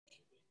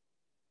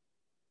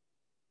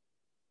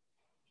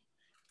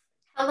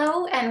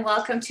Hello and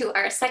welcome to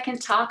our second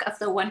talk of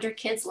the Wonder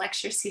Kids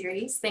lecture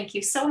series. Thank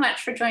you so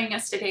much for joining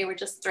us today. We're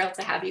just thrilled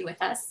to have you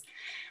with us.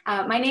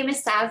 My name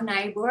is Sav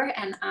Naibur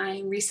and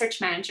I'm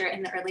research manager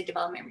in the Early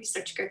Development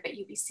Research Group at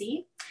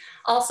UBC.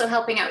 Also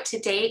helping out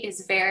today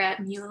is Vera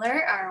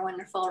Mueller, our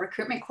wonderful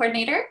recruitment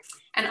coordinator,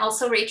 and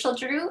also Rachel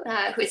Drew,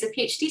 who is a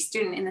PhD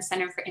student in the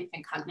Center for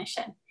Infant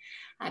Cognition.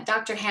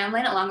 Dr.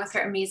 Hamlin, along with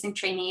her amazing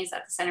trainees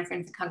at the Center for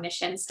Infant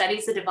Cognition,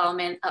 studies the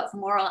development of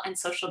moral and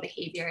social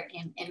behavior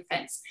in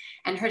infants.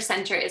 And her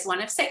center is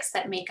one of 6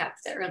 that make up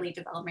the Early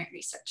Development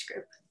Research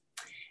Group.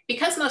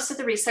 Because most of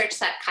the research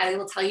that Kiley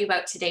will tell you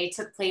about today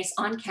took place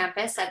on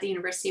campus at the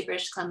University of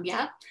British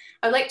Columbia,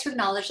 I would like to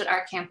acknowledge that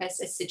our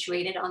campus is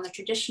situated on the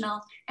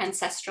traditional,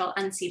 ancestral,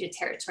 unceded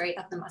territory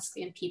of the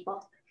Musqueam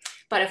people.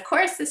 But of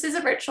course, this is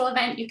a virtual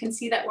event. You can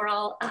see that we're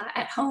all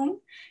at home,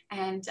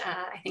 and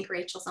I think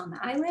Rachel's on the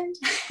island.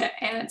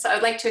 And so I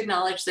would like to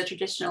acknowledge the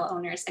traditional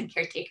owners and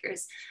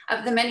caretakers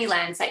of the many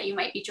lands that you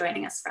might be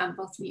joining us from,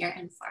 both near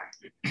and far.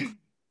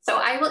 So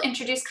I will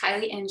introduce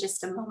Kiley in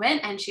just a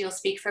moment, and she will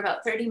speak for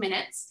about 30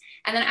 minutes.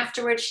 And then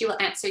afterwards, she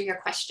will answer your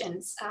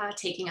questions,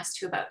 taking us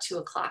to about 2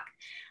 o'clock.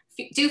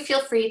 Do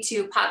feel free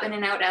to pop in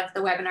and out of the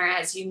webinar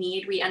as you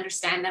need. We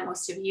understand that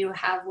most of you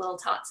have little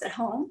tots at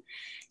home.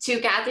 To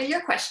gather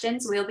your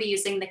questions, we'll be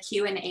using the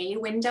Q&A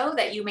window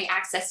that you may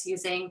access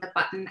using the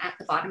button at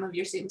the bottom of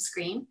your Zoom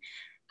screen.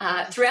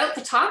 Throughout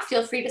the talk,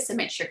 feel free to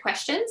submit your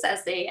questions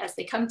as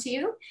they come to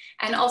you.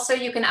 And also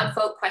you can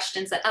upvote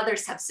questions that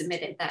others have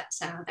submitted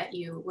that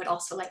you would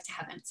also like to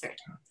have answered.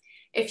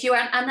 If you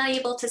are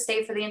unable to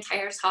stay for the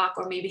entire talk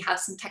or maybe have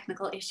some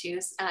technical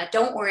issues,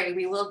 don't worry,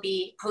 we will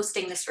be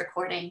posting this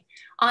recording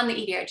on the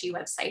EDRG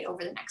website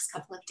over the next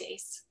couple of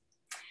days.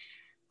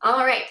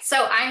 All right,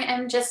 so I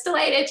am just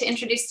delighted to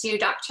introduce to you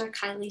Dr.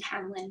 Kiley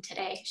Hamlin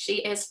today. She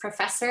is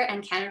professor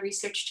and Canada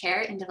Research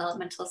Chair in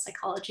Developmental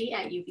Psychology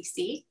at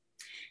UBC.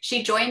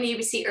 She joined the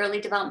UBC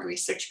Early Development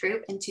Research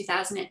Group in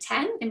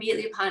 2010,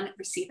 immediately upon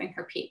receiving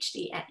her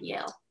PhD at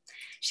Yale.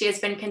 She has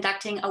been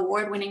conducting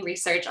award-winning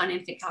research on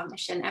infant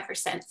cognition ever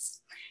since.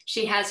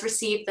 She has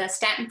received the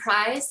Stanton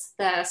Prize,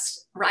 the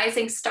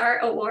Rising Star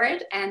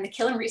Award, and the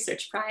Killen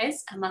Research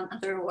Prize, among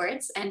other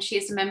awards, and she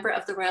is a member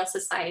of the Royal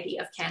Society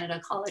of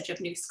Canada College of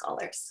New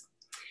Scholars.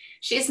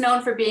 She is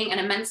known for being an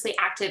immensely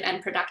active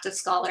and productive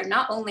scholar,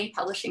 not only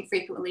publishing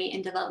frequently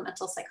in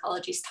developmental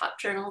psychology's top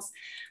journals,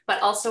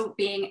 but also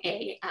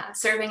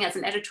serving as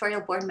an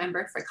editorial board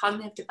member for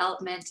Cognitive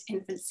Development,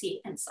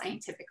 Infancy, and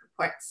Scientific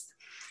Reports.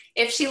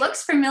 If she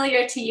looks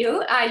familiar to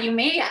you, you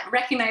may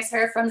recognize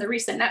her from the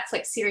recent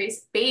Netflix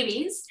series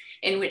Babies,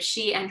 in which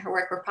she and her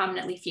work were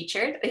prominently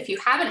featured. If you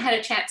haven't had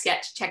a chance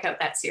yet to check out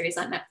that series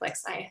on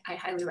Netflix, I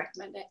highly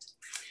recommend it.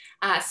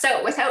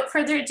 So without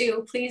further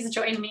ado, please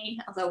join me,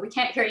 although we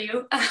can't hear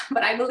you,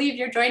 but I believe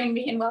you're joining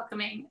me in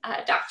welcoming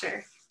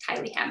Dr.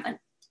 Kiley Hamlin.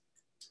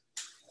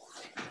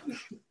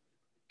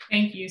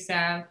 Thank you,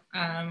 Sav.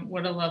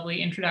 What a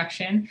lovely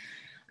introduction.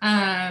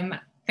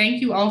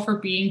 Thank you all for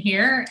being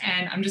here.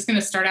 And I'm just going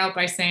to start out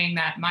by saying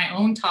that my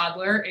own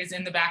toddler is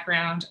in the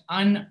background,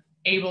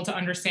 unable to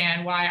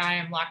understand why I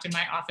am locked in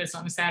my office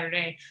on a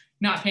Saturday,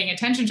 not paying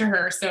attention to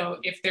her. So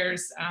if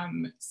there's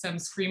some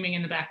screaming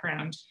in the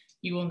background,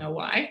 you will know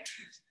why.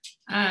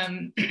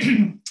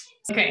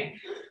 Okay,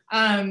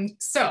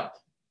 so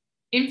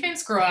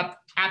infants grow up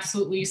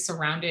absolutely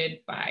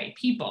surrounded by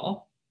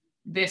people.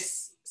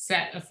 This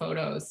set of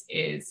photos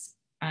is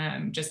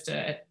just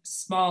a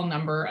small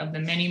number of the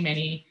many,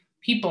 many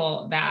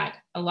people that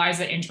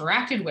Eliza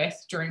interacted with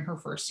during her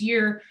first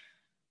year.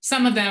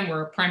 Some of them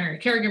were primary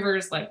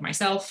caregivers like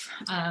myself.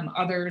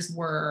 Others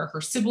were her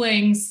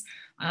siblings,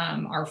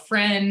 our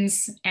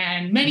friends,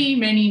 and many,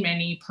 many,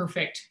 many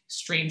perfect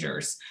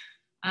strangers.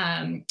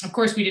 Of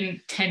course, we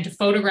didn't tend to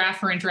photograph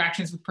her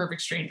interactions with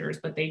perfect strangers,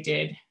 but they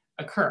did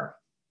occur.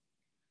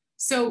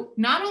 So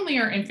not only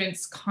are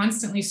infants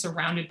constantly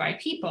surrounded by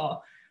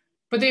people,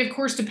 but they of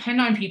course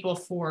depend on people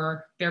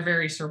for their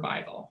very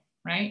survival,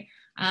 right?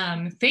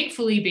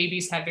 Thankfully,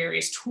 babies have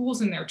various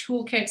tools in their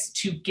toolkits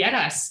to get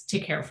us to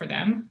care for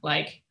them,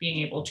 like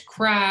being able to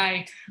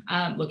cry,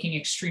 looking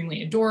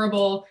extremely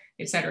adorable,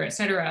 et cetera, et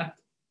cetera.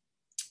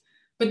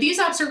 But these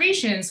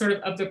observations sort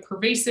of the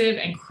pervasive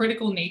and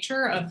critical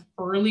nature of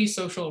early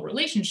social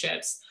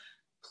relationships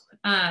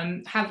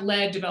have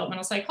led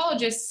developmental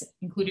psychologists,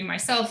 including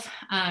myself,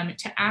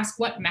 to ask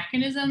what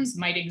mechanisms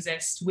might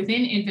exist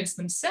within infants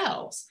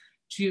themselves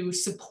to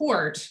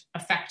support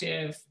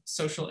effective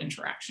social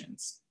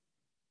interactions.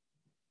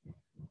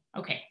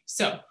 Okay,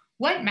 so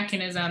what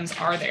mechanisms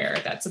are there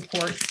that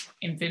support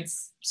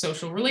infants'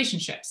 social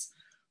relationships?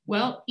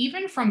 Well,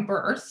 even from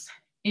birth,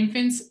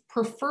 infants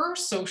prefer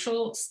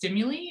social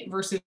stimuli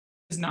versus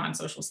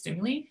non-social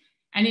stimuli.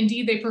 And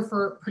indeed, they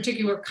prefer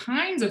particular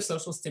kinds of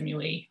social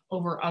stimuli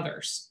over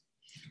others.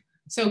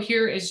 So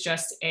here is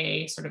just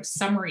a sort of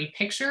summary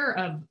picture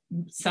of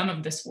some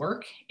of this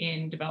work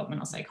in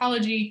developmental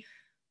psychology,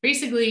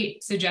 basically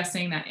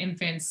suggesting that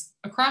infants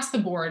across the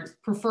board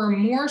prefer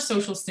more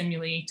social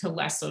stimuli to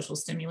less social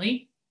stimuli.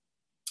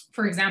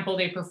 For example,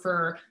 they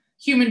prefer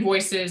human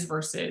voices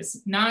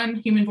versus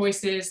non-human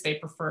voices. They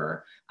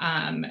prefer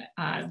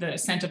the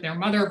scent of their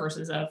mother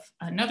versus of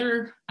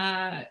another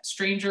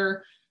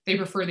stranger. They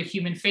prefer the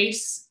human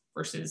face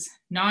versus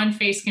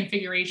non-face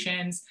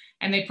configurations.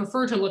 And they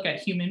prefer to look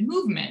at human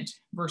movement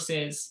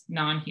versus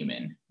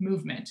non-human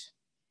movement.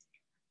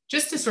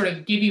 Just to sort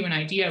of give you an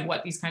idea of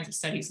what these kinds of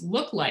studies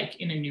look like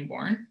in a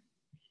newborn,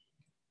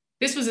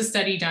 this was a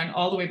study done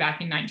all the way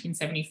back in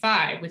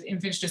 1975 with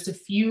infants just a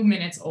few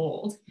minutes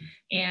old.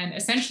 And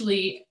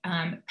essentially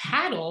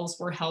paddles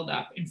were held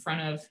up in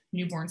front of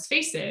newborns'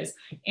 faces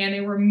and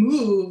they were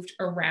moved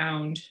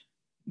around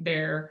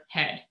their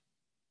head.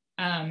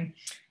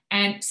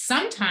 And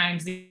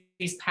sometimes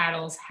these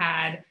paddles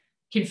had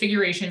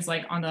configurations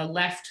like on the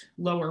left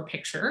lower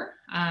picture,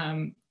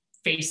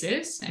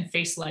 faces and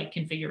face-like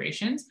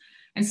configurations.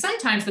 And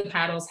sometimes the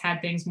paddles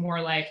had things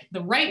more like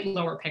the right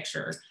lower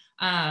picture,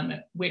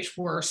 which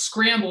were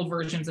scrambled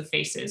versions of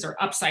faces or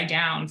upside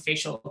down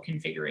facial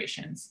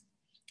configurations.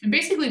 And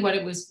basically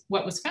what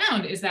was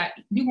found is that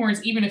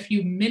newborns, even a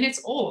few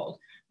minutes old,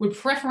 would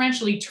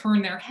preferentially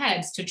turn their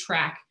heads to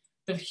track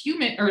the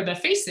human or the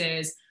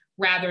faces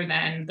rather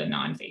than the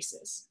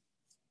non-faces.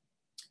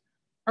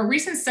 A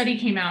recent study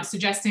came out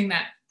suggesting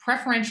that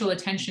preferential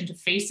attention to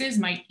faces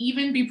might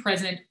even be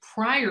present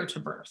prior to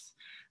birth.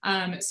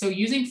 So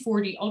using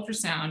 4D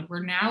ultrasound,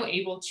 we're now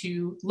able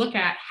to look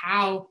at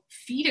how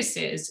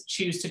fetuses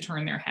choose to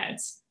turn their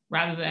heads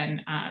rather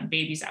than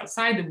babies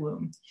outside the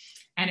womb.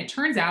 And it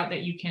turns out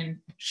that you can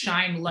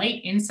shine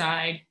light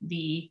inside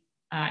the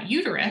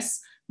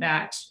uterus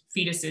that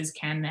fetuses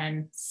can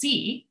then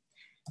see.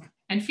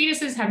 And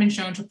fetuses have been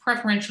shown to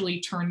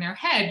preferentially turn their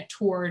head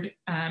toward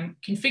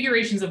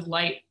configurations of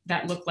light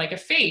that look like a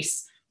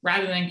face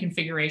rather than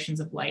configurations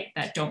of light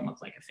that don't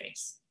look like a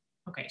face.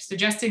 Okay,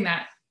 suggesting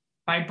that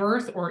by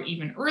birth or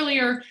even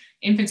earlier,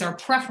 infants are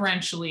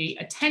preferentially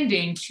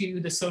attending to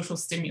the social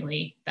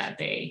stimuli that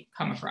they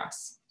come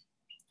across.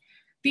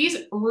 These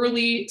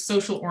early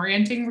social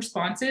orienting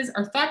responses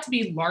are thought to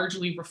be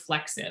largely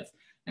reflexive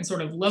and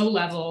sort of low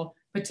level,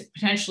 but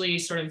potentially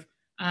sort of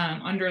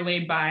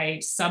underlaid by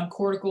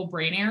subcortical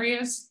brain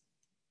areas.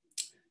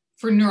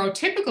 For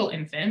neurotypical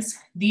infants,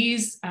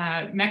 these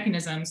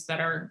mechanisms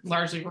that are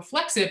largely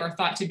reflexive are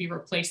thought to be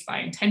replaced by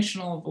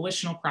intentional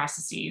volitional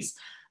processes,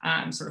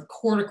 sort of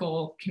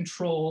cortical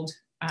controlled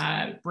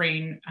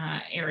brain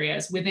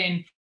areas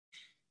within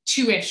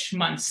 2-ish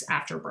months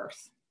after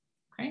birth.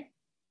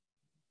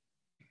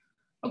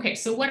 Okay,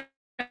 so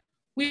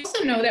we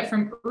also know that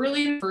from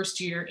early in the first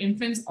year,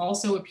 infants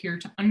also appear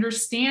to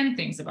understand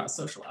things about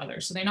social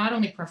others. So they not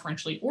only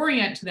preferentially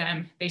orient to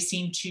them, they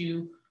seem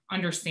to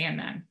understand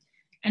them.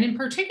 And in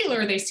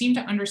particular, they seem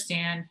to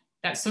understand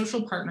that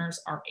social partners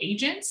are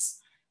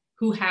agents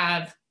who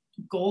have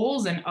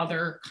goals and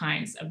other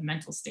kinds of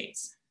mental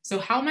states. So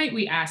how might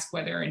we ask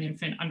whether an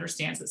infant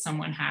understands that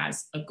someone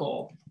has a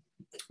goal?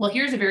 Well,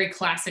 here's a very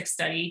classic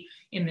study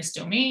in this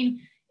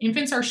domain.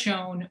 Infants are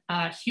shown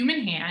a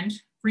human hand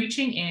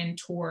reaching in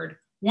toward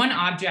one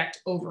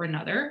object over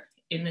another.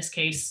 In this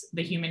case,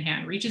 the human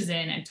hand reaches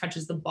in and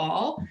touches the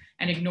ball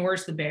and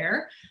ignores the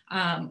bear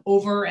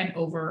over and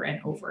over and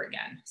over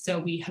again. So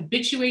we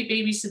habituate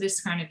babies to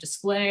this kind of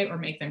display or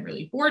make them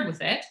really bored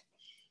with it.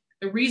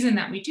 The reason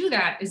that we do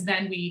that is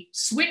then we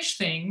switch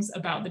things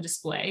about the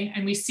display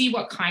and we see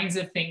what kinds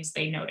of things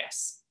they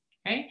notice,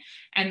 okay?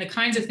 And the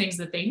kinds of things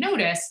that they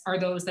notice are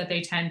those that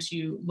they tend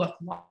to look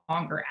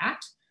longer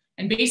at.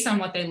 And based on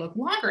what they look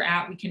longer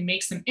at, we can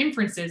make some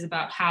inferences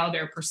about how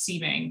they're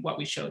perceiving what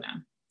we show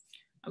them.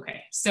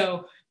 Okay,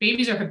 so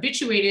babies are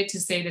habituated to,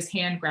 say, this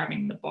hand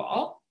grabbing the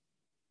ball.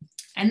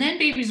 And then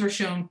babies are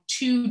shown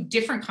two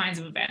different kinds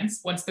of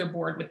events once they're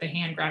bored with the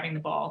hand grabbing the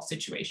ball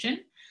situation.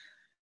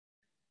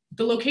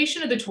 The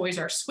location of the toys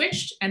are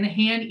switched and the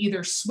hand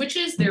either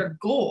switches their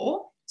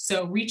goal,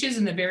 so reaches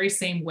in the very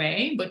same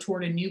way, but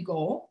toward a new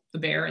goal, the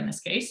bear in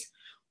this case,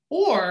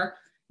 or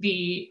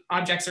the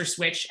objects are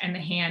switched and the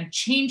hand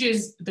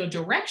changes the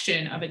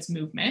direction of its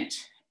movement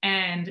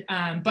and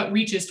but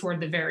reaches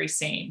toward the very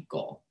same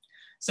goal.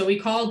 So we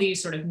call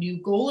these sort of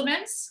new goal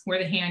events where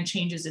the hand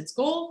changes its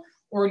goal,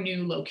 or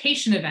new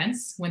location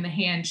events when the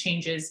hand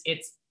changes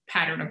its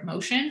pattern of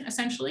motion,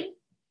 essentially.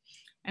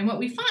 And what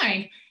we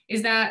find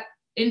is that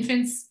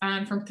infants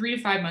from 3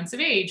 to 5 months of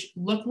age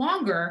look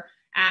longer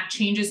at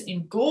changes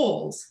in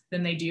goals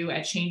than they do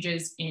at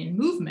changes in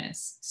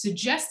movements,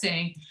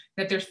 suggesting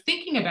that they're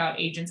thinking about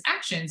agents'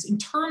 actions in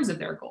terms of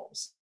their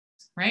goals,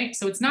 right?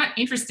 So it's not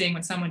interesting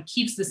when someone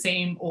keeps the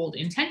same old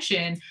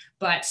intention,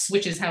 but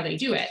switches how they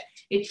do it.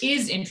 It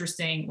is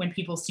interesting when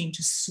people seem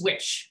to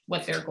switch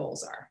what their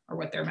goals are or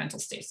what their mental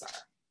states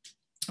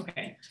are.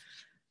 Okay,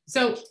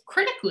 so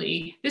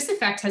critically, this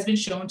effect has been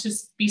shown to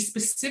be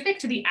specific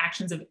to the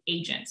actions of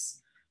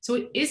agents. So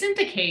it isn't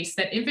the case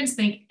that infants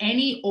think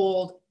any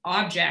old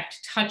object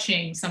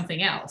touching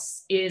something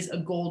else is a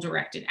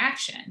goal-directed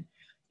action.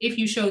 If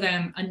you show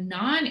them a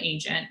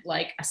non-agent,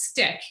 like a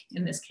stick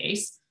in this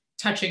case,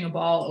 touching a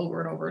ball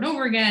over and over and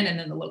over again, and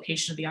then the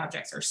location of the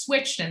objects are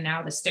switched, and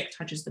now the stick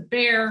touches the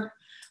bear,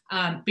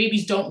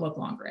 babies don't look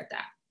longer at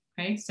that.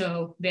 Okay,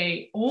 so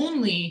they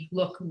only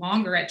look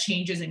longer at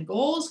changes in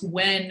goals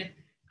when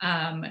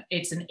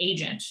it's an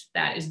agent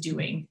that is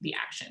doing the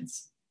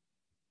actions.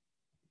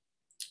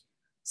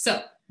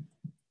 So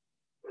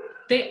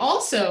they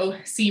also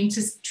seem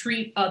to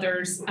treat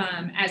others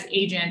as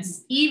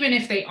agents, even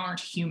if they aren't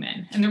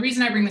human. And the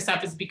reason I bring this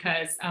up is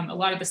because a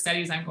lot of the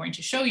studies I'm going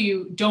to show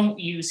you don't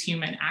use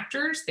human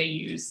actors. They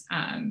use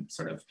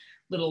sort of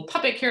little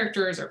puppet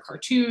characters or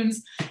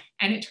cartoons.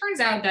 And it turns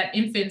out that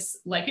infants,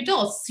 like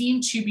adults, seem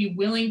to be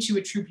willing to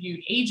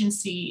attribute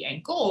agency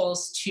and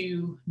goals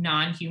to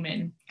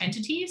non-human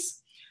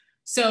entities.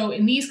 So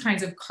in these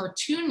kinds of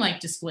cartoon-like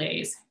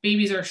displays,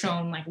 babies are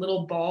shown like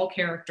little ball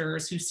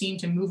characters who seem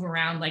to move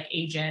around like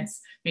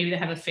agents. Maybe they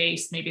have a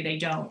face, maybe they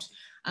don't.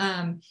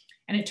 And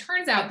it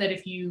turns out that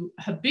if you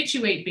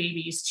habituate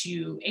babies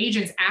to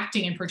agents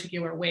acting in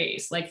particular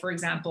ways, like for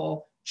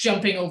example,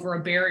 jumping over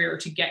a barrier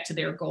to get to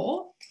their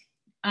goal,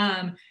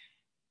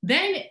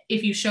 then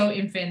if you show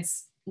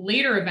infants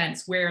later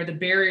events where the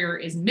barrier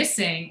is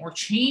missing or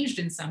changed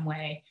in some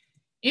way,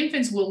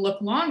 infants will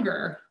look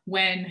longer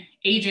when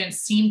agents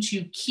seem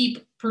to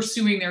keep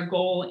pursuing their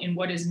goal in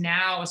what is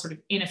now a sort of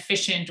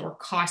inefficient or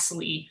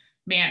costly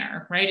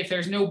manner, right? If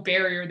there's no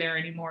barrier there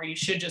anymore, you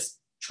should just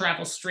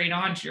travel straight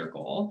on to your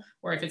goal.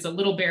 Or if it's a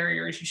little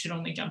barrier, you should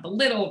only jump a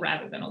little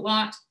rather than a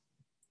lot.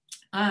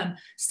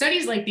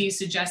 Studies like these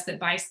suggest that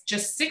by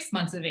just 6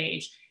 months of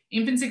age,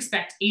 infants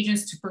expect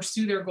agents to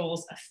pursue their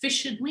goals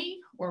efficiently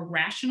or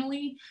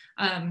rationally,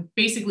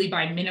 basically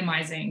by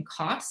minimizing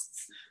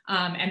costs.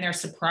 And they're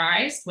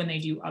surprised when they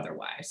do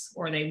otherwise,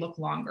 or they look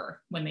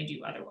longer when they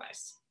do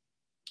otherwise.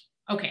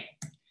 Okay,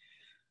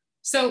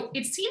 so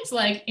it seems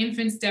like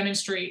infants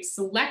demonstrate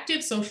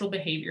selective social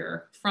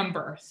behavior from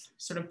birth,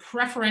 sort of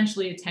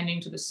preferentially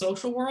attending to the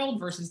social world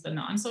versus the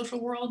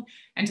non-social world,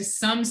 and to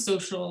some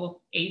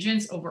social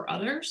agents over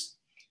others.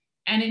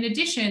 And in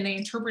addition, they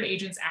interpret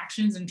agents'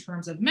 actions in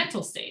terms of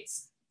mental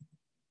states.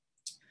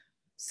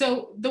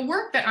 So the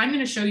work that I'm going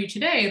to show you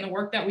today and the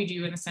work that we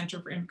do in the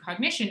Center for Infant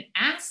Cognition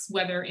asks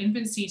whether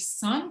infants see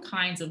some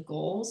kinds of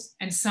goals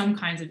and some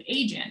kinds of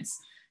agents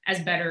as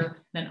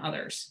better than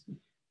others.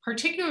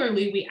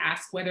 Particularly, we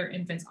ask whether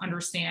infants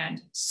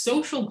understand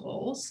social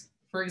goals,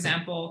 for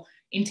example,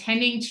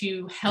 intending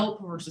to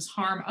help versus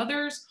harm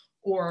others,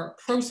 or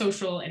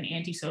pro-social and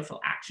antisocial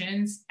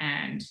actions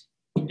and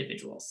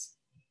individuals.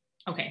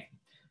 Okay,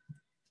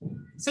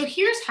 so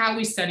here's how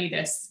we study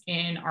this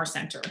in our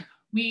center.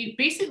 We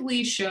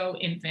basically show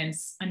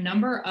infants a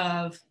number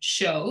of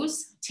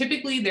shows.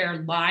 Typically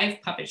they're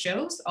live puppet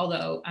shows,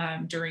 although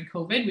during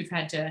COVID, we've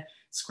had to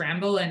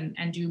scramble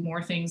and do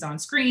more things on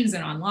screens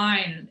and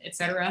online, et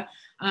cetera.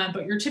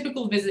 But your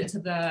typical visit to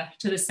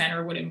the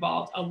center would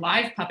involve a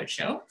live puppet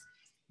show.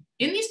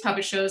 In these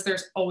puppet shows,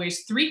 there's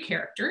always 3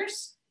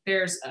 characters.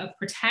 There's a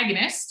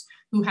protagonist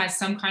who has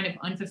some kind of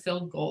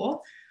unfulfilled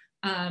goal.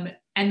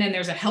 And then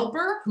there's a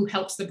helper who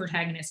helps the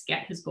protagonist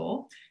get his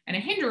goal, and a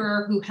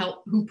hinderer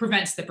who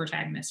prevents the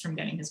protagonist from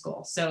getting his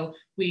goal. So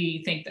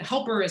we think the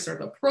helper is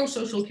sort of a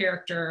pro-social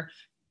character,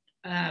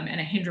 and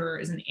a hinderer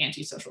is an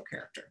antisocial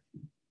character.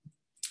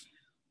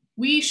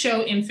 We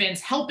show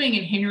infants helping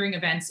and hindering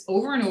events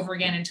over and over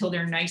again until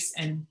they're nice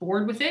and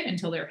bored with it,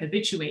 until they're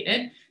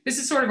habituated. This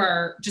is sort of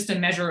just a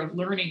measure of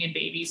learning in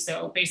babies.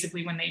 So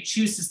basically when they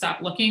choose to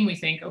stop looking, we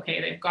think,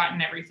 okay, they've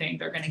gotten everything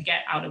they're going to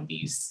get out of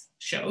these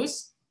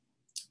shows.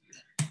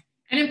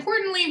 And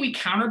importantly, we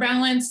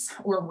counterbalance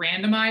or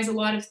randomize a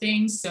lot of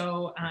things.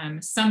 So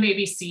some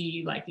babies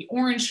see like the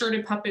orange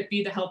shirted puppet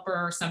be the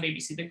helper. Some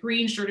babies see the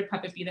green shirted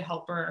puppet be the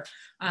helper.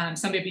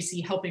 Some babies see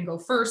helping go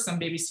first. Some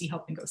babies see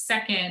helping go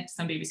second.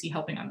 Some babies see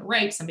helping on the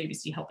right. Some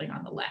babies see helping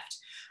on the left.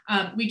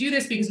 We do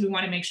this because we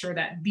want to make sure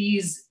that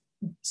these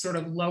sort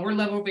of lower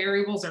level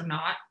variables are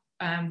not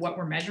what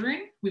we're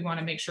measuring. We want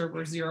to make sure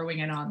we're zeroing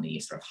in on the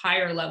sort of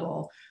higher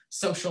level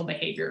social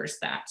behaviors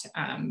that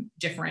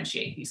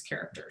differentiate these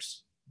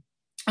characters.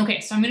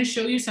 Okay, so I'm going to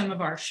show you some of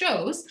our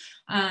shows,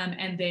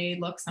 and they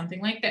look something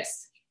like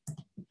this.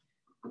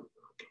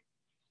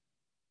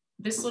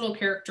 This little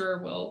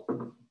character will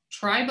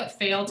try but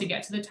fail to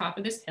get to the top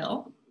of this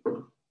hill.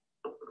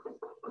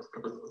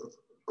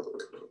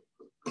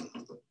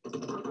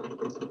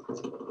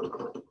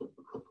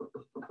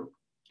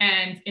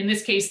 And in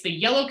this case, the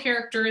yellow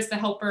character is the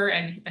helper,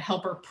 and the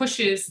helper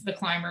pushes the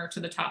climber to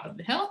the top of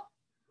the hill.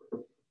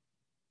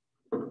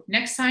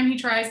 Next time he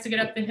tries to get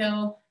up the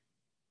hill,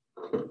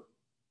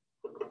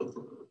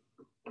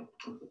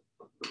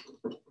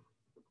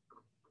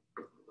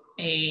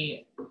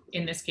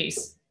 in this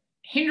case,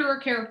 hinderer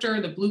character,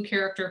 the blue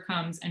character,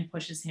 comes and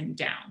pushes him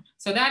down.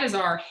 So that is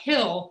our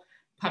hill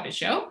puppet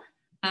show.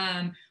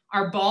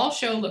 Our ball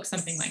show looks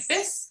something like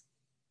this.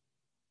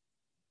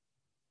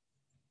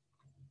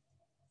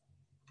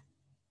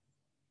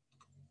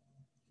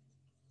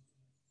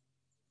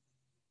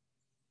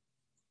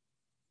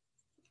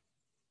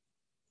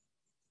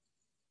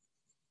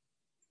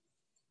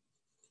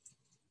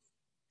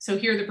 So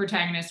here the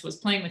protagonist was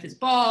playing with his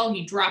ball,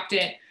 he dropped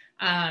it,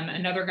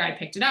 Another guy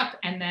picked it up,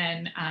 and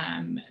then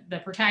the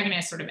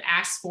protagonist sort of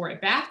asks for it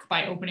back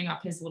by opening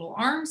up his little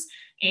arms,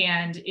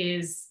 and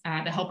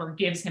the helper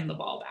gives him the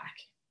ball back.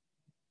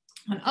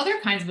 On other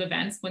kinds of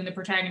events, when the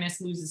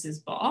protagonist loses his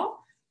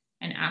ball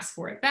and asks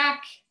for it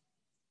back,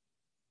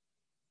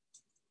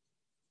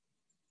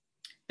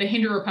 the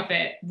hinderer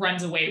puppet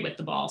runs away with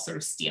the ball, sort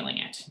of stealing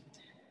it.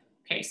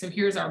 Okay, so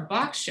here's our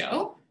box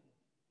show.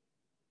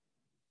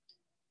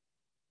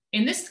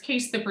 In this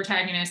case, the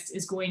protagonist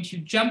is going to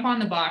jump on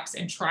the box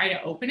and try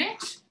to open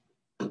it.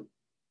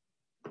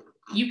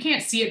 You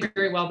can't see it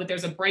very well, but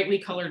there's a brightly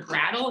colored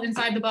rattle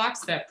inside the box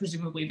that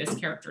presumably this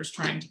character is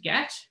trying to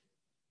get.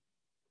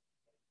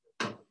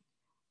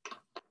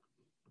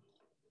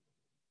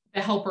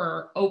 The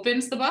helper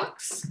opens the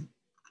box.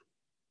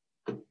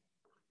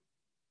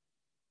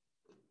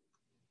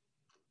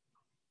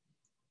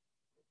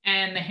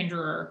 And the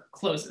hinderer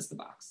closes the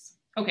box.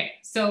 Okay,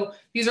 so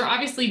these are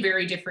obviously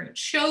very different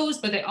shows,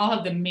 but they all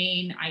have the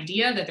main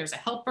idea that there's a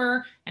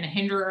helper and a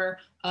hinderer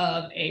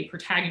of a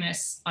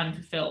protagonist's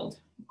unfulfilled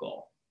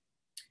goal.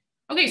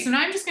 Okay, so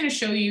now I'm just going to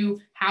show you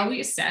how we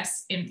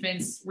assess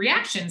infants'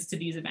 reactions to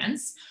these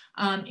events.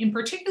 In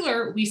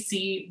particular, we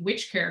see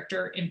which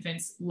character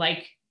infants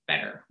like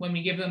better when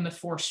we give them the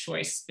forced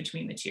choice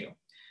between the two.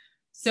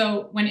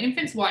 So when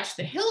infants watch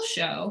the Hill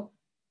Show,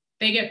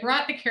 they get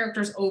brought the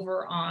characters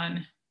over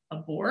on a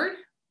board,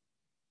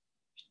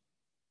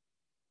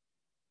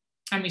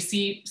 and we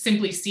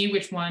simply see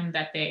which one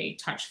that they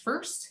touch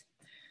first.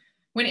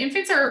 When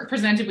infants are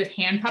presented with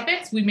hand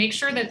puppets, we make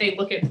sure that they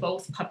look at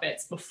both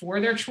puppets before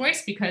their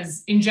choice,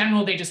 because in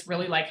general, they just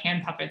really like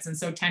hand puppets and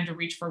so tend to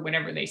reach for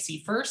whatever they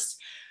see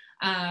first.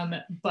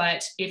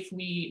 But if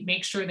we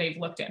make sure they've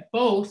looked at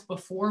both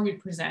before we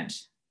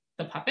present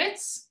the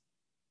puppets,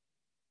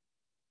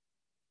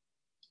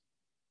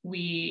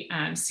 we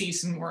see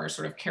some more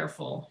sort of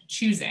careful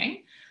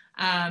choosing.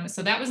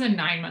 So that was a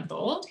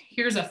 9-month-old.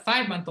 Here's a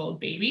 5-month-old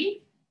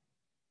baby.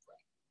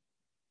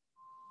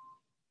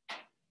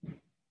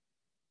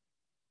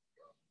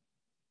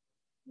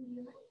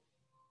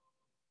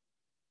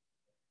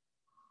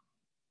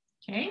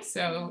 Okay,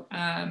 so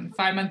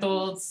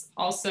 5-month-olds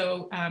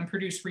also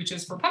produce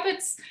reaches for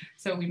puppets.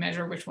 So we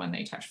measure which one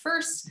they touch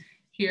first.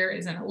 Here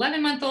is an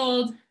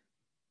 11-month-old.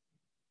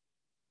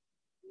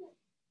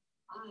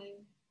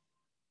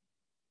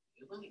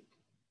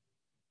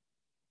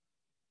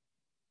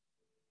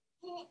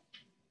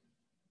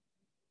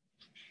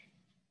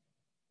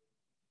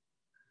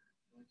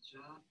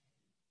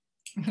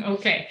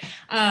 Okay,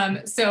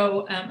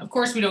 of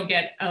course we don't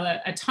get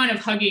a ton of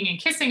hugging and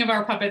kissing of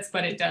our puppets,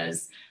 but it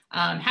does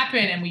happen,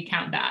 and we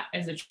count that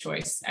as a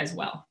choice as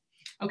well.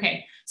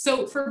 Okay,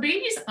 so for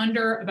babies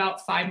under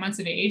about 5 months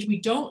of age, we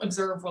don't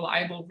observe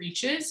reliable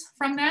reaches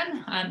from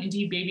them.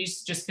 Indeed,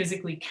 babies just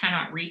physically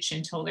cannot reach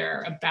until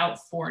they're about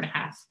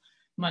 4.5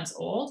 months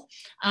old.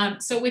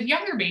 So with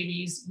younger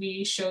babies,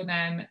 we show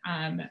them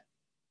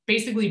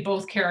basically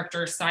both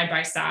characters side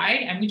by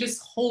side, and we just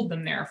hold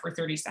them there for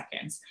 30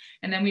 seconds.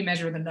 And then we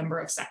measure the number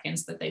of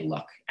seconds that they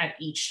look at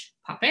each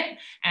puppet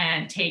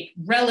and take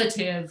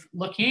relative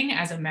looking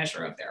as a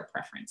measure of their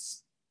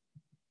preference.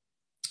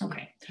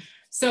 Okay,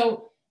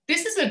 so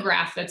this is a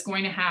graph that's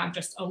going to have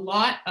just a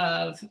lot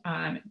of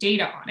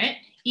data on it.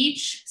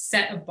 Each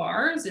set of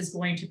bars is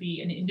going to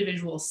be an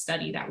individual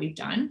study that we've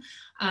done.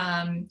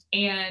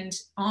 And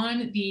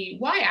on the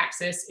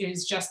y-axis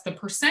is just the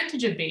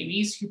percentage of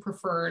babies who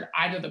preferred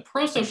either the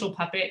pro-social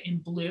puppet in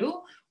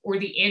blue or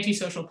the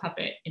antisocial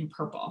puppet in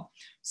purple.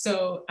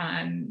 So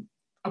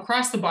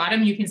across the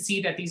bottom, you can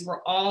see that these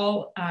were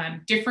all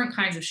different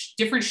kinds of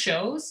different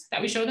shows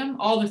that we show them,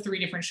 all the 3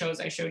 different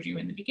shows I showed you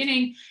in the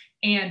beginning.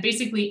 And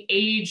basically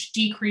age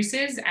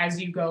decreases as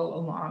you go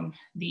along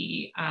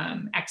the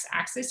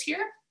x-axis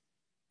here.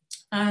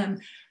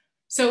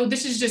 So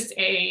this is just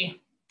a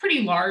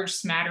pretty large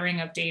smattering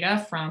of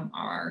data from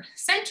our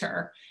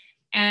center.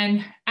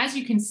 And as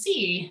you can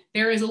see,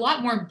 there is a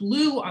lot more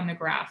blue on the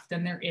graph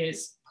than there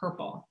is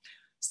purple.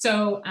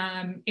 So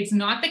it's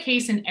not the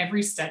case in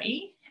every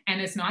study,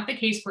 and it's not the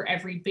case for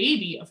every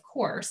baby, of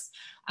course.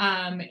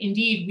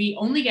 Indeed, we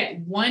only get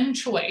one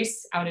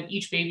choice out of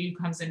each baby who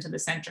comes into the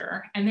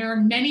center. And there are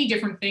many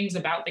different things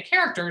about the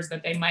characters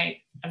that they might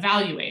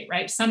evaluate,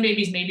 right? Some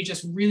babies maybe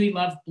just really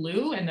love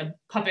blue, and the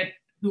puppet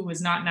who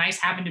was not nice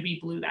happened to be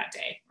blue that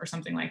day or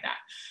something like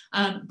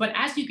that. But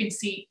as you can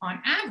see,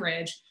 on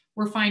average,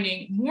 we're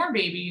finding more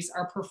babies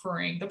are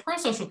preferring the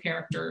pro-social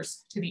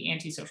characters to the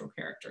antisocial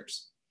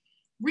characters.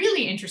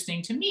 Really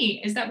interesting to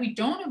me is that we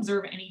don't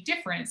observe any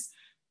difference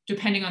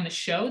depending on the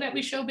show that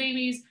we show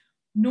babies,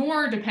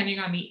 nor depending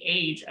on the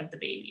age of the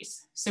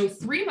babies. So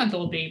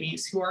 3-month-old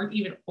babies who aren't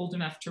even old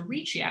enough to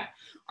reach yet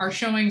are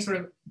showing sort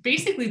of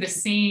basically the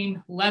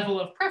same level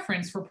of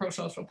preference for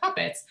pro-social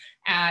puppets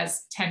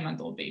as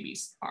 10-month-old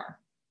babies are.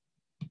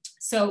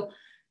 So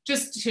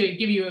just to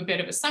give you a bit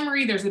of a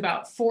summary, there's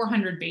about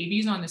 400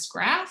 babies on this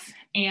graph,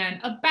 and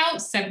about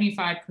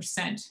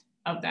 75%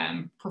 of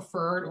them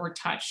preferred or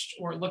touched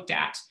or looked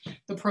at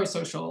the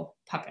pro-social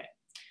puppet.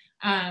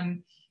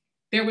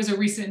 there was a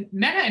recent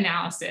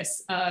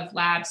meta-analysis of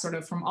labs sort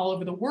of from all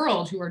over the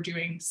world who are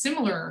doing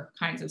similar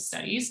kinds of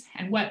studies.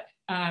 And what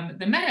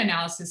the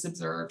meta-analysis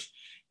observed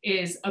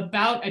is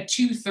about a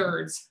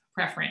 2/3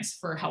 preference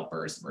for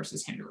helpers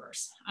versus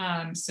hinderers.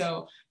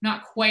 So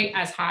not quite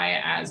as high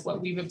as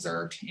what we've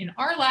observed in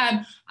our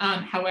lab.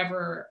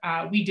 However,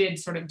 we did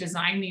sort of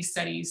design these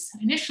studies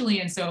initially.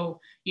 And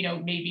so,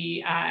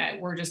 maybe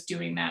we're just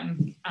doing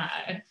them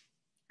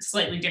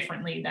slightly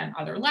differently than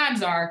other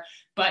labs are.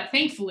 But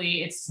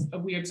thankfully,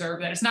 we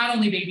observe that it's not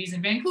only babies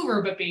in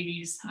Vancouver, but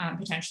babies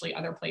potentially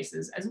other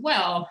places as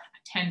well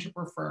tend to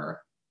prefer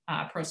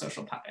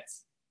pro-social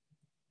puppets.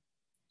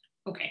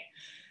 Okay,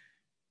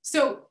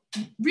 so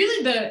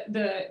really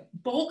the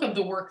bulk of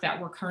the work that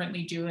we're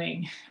currently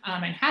doing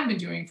and have been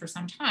doing for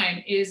some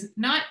time is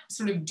not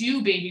sort of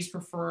do babies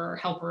prefer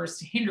helpers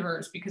to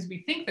hinderers, because we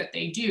think that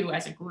they do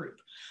as a group,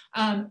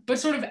 but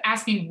sort of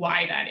asking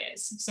why that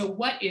is. So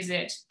what is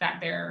it that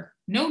they're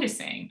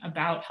noticing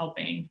about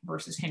helping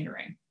versus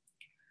hindering?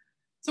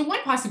 So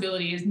one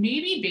possibility is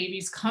maybe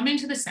babies come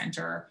into the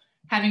center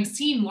having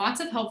seen lots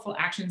of helpful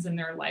actions in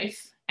their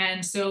life,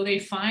 and so they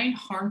find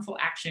harmful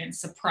actions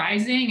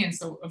surprising and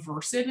so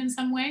aversive in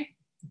some way.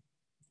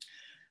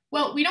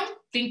 Well, we don't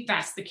think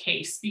that's the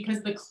case,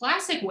 because the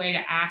classic way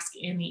to ask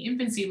in the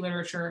infancy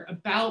literature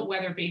about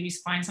whether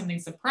babies find something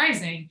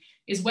surprising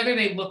is whether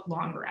they look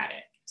longer at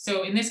it.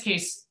 So in this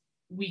case,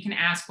 we can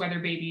ask whether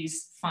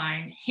babies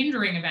find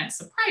hindering events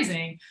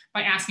surprising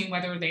by asking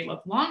whether they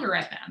look longer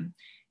at them,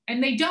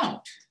 and they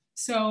don't.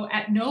 So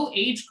at no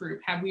age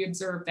group have we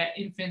observed that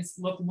infants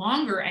look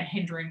longer at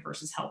hindering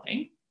versus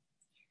helping.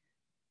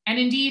 And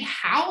indeed,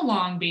 how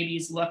long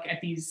babies look at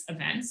these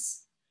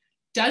events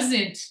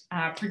doesn't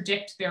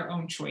predict their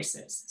own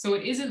choices. So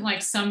it isn't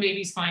like some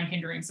babies find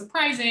hindering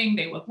surprising,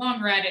 they look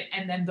longer at it,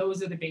 and then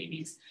those are the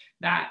babies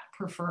that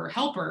prefer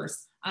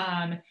helpers.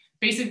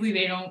 Basically,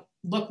 they don't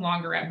look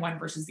longer at one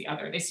versus the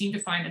other. They seem to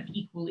find them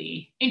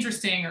equally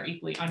interesting or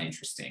equally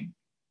uninteresting.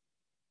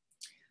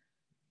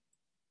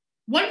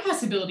 One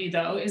possibility,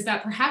 though, is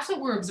that perhaps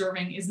what we're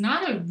observing is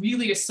not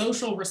really a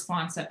social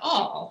response at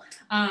all,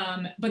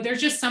 but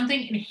there's just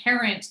something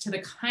inherent to the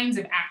kinds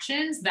of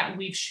actions that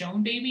we've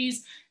shown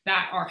babies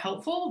that are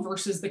helpful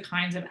versus the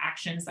kinds of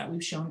actions that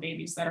we've shown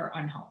babies that are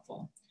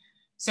unhelpful.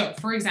 So,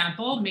 for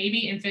example,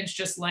 maybe infants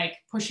just like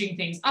pushing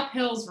things up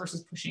hills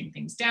versus pushing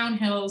things down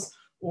hills,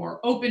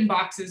 or open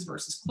boxes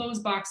versus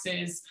closed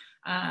boxes,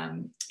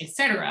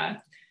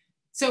 etc.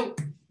 So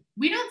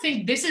we don't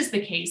think this is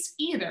the case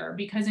either,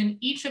 because in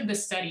each of the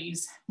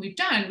studies we've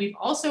done, we've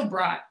also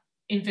brought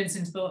infants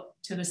into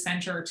the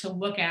center to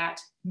look at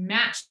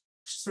matched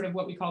sort of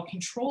what we call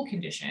control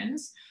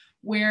conditions,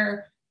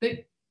 where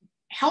the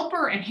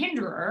helper and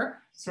hinderer,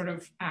 sort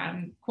of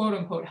quote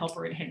unquote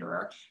helper and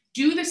hinderer,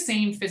 do the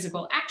same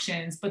physical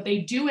actions, but they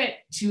do it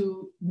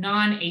to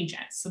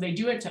non-agents. So they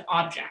do it to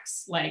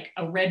objects like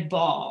a red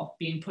ball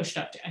being pushed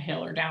up a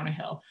hill or down a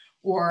hill,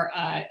 or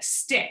a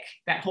stick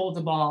that holds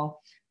a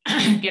ball,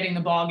 getting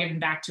the ball given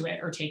back to it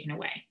or taken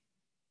away.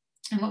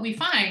 And what we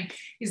find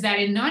is that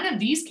in none of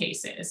these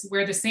cases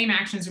where the same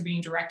actions are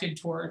being directed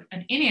toward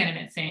an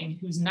inanimate thing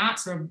who's not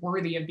sort of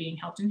worthy of being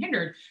helped and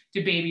hindered,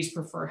 do babies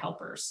prefer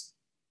helpers.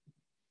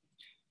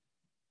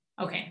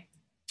 Okay,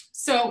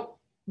 so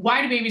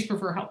why do babies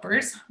prefer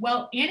helpers?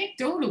 Well,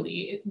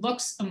 anecdotally, it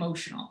looks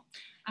emotional.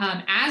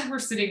 As we're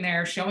sitting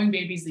there showing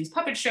babies these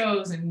puppet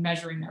shows and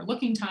measuring their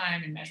looking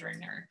time and measuring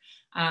their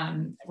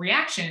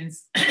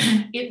reactions,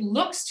 it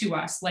looks to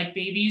us like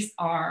babies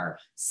are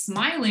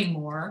smiling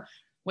more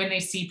when they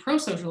see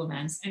pro-social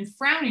events and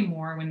frowning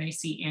more when they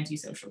see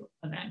antisocial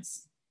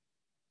events.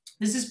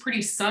 This is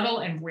pretty subtle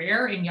and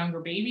rare in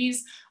younger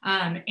babies,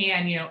 and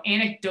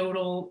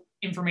anecdotal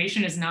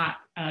information is not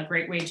a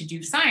great way to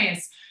do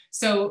science.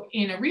 So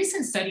in a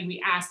recent study,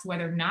 we asked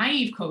whether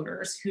naive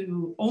coders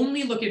who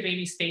only look at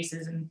babies'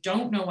 faces and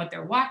don't know what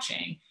they're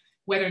watching,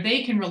 whether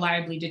they can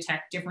reliably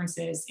detect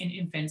differences in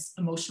infants'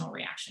 emotional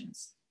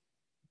reactions.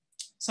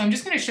 So I'm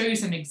just going to show you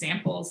some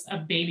examples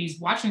of babies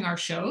watching our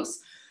shows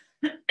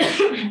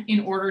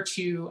in order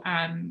to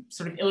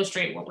sort of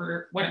illustrate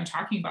what I'm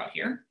talking about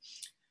here.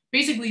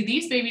 Basically,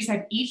 these babies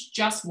have each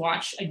just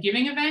watched a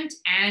giving event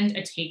and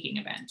a taking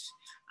event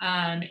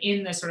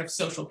in the sort of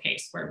social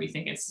case where we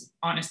think it's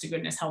honest to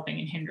goodness helping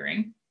and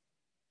hindering.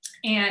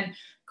 And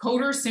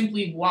coders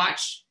simply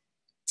watch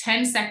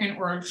 10-second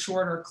or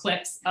shorter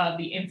clips of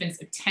the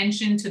infant's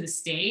attention to the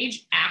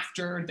stage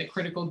after the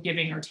critical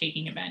giving or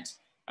taking event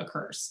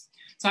occurs.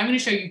 So I'm going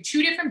to show you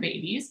two different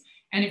babies,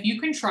 and if you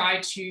can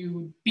try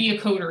to be a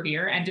coder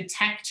here and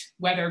detect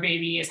whether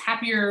baby is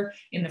happier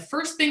in the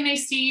first thing they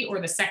see or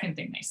the second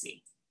thing they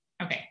see.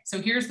 Okay, so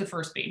here's the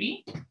first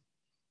baby.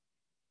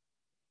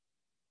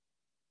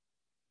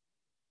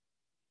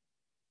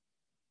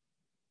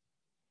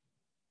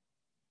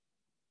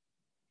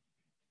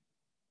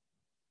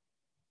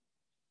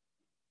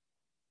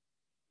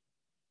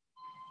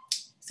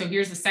 So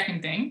here's the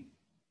second thing.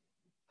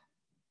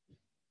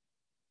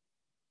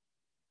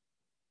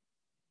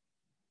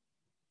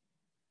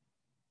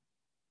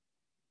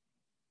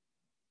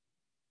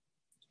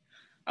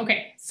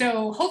 Okay,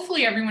 so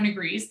hopefully everyone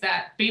agrees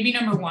that baby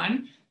number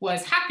 1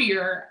 was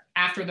happier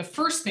after the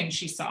first thing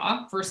she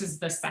saw versus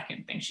the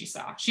second thing she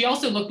saw. She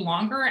also looked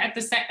longer at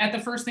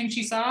the first thing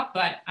she saw,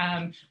 but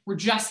we're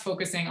just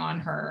focusing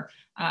on her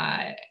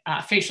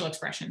facial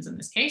expressions in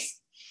this case.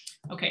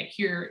 Okay,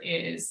 here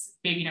is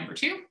baby number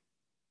 2.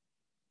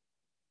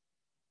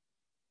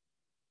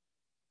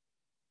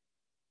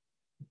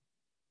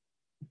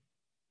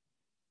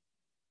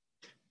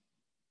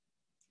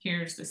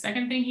 Here's the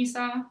second thing he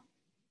saw.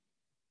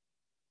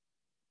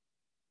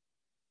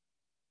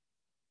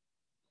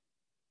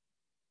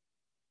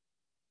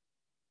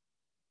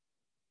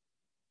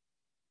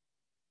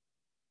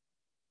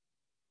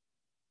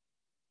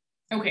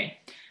 Okay,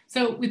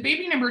 so with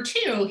baby number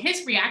 2,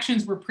 his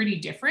reactions were pretty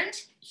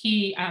different.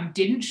 He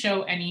didn't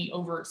show any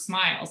overt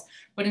smiles,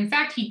 but in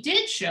fact, he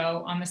did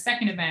show on the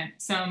second event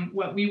some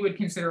what we would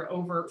consider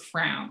overt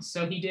frowns.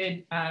 So he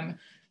did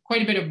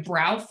quite a bit of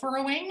brow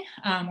furrowing,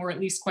 or at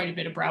least quite a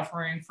bit of brow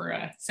furrowing for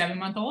a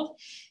 7-month-old.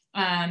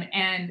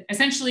 And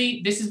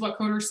essentially, this is what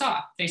coders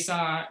saw. They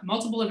saw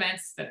multiple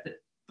events that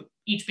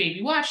each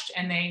baby watched,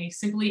 and they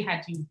simply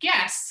had to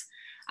guess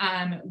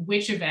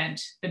which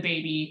event the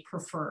baby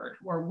preferred,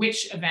 or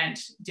which event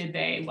did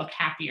they look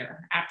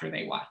happier after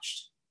they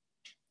watched.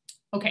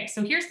 Okay,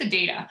 so here's the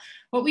data.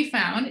 What we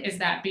found is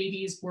that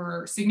babies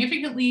were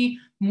significantly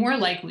more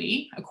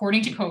likely,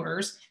 according to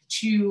coders,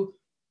 to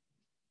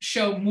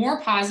show more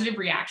positive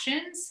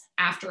reactions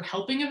after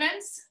helping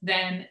events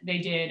than they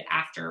did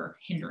after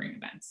hindering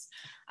events.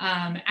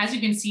 As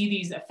you can see,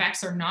 these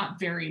effects are not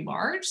very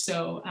large,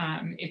 so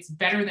it's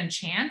better than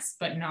chance,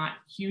 but not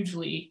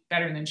hugely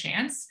better than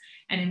chance.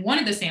 And in one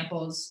of the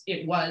samples,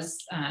 it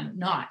was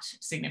not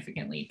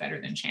significantly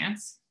better than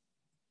chance.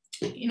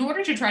 In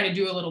order to try to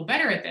do a little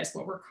better at this,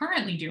 what we're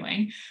currently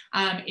doing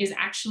is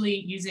actually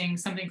using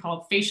something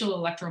called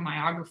facial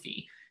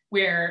electromyography,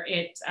 where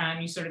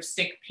you sort of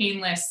stick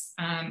painless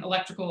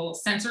electrical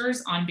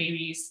sensors on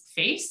baby's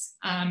face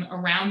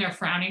around their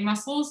frowning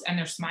muscles and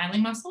their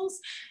smiling muscles.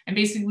 And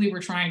basically,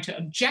 we're trying to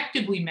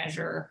objectively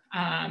measure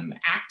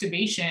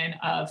activation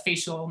of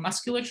facial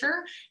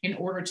musculature in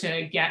order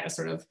to get a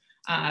sort of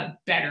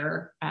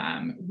better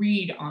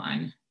read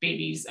on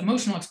babies'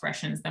 emotional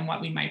expressions than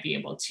what we might be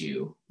able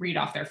to read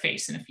off their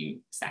face in a few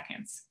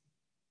seconds.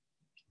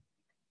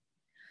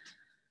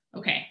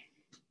 Okay.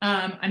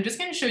 I'm just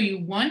going to show you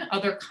one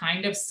other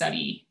kind of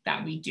study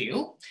that we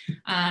do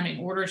in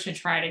order to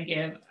try to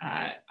give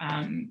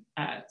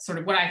sort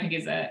of what I think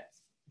is a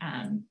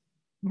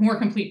more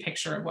complete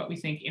picture of what we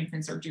think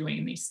infants are doing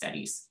in these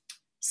studies.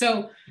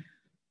 So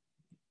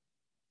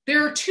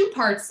there are 2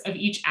 parts of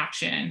each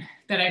action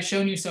that I've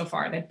shown you so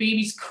far that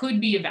babies could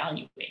be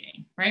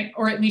evaluating, right?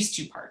 Or at least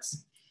 2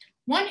 parts.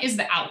 One is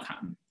the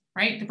outcome,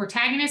 right? The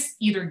protagonist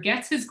either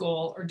gets his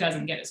goal or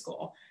doesn't get his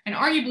goal. And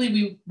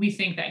arguably, we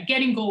think that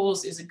getting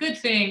goals is a good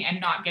thing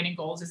and not getting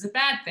goals is a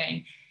bad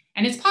thing.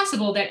 And it's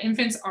possible that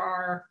infants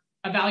are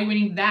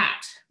evaluating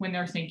that when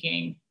they're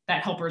thinking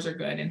that helpers are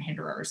good and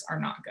hinderers are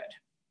not good.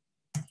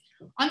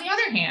 On the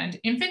other hand,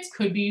 infants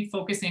could be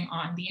focusing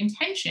on the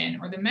intention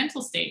or the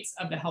mental states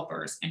of the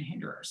helpers and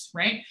hinderers,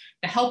 right?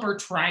 The helper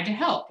tried to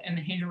help and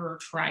the hinderer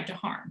tried to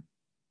harm.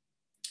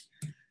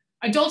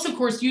 Adults, of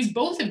course, use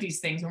both of these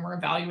things when we're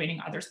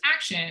evaluating others'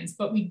 actions,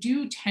 but we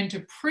do tend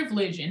to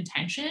privilege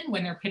intention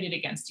when they're pitted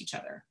against each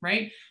other,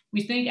 right?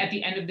 We think at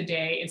the end of the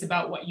day, it's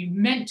about what you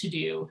meant to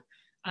do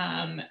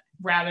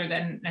rather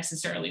than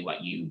necessarily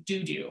what you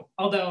do.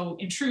 Although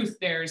in truth,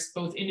 there's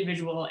both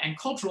individual and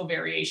cultural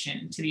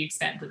variation to the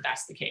extent that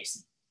that's the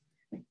case.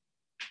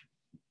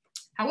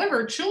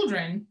 However,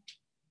 children,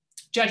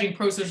 judging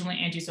pro-social and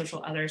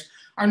antisocial others,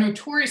 are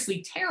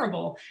notoriously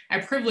terrible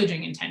at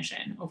privileging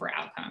intention over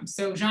outcomes.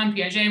 So Jean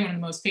Piaget, one of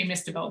the most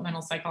famous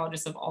developmental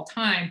psychologists of all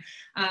time,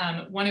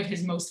 one of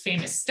his most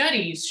famous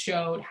studies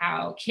showed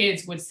how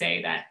kids would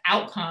say that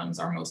outcomes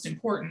are most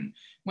important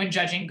when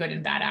judging good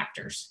and bad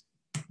actors.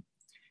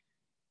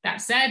 That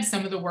said,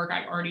 some of the work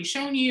I've already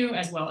shown you,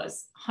 as well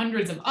as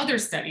hundreds of other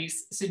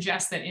studies,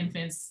 suggest that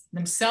infants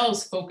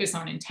themselves focus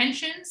on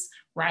intentions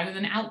rather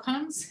than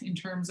outcomes in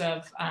terms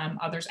of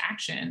others'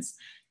 actions.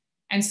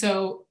 And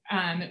so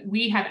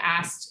we have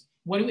asked,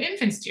 what do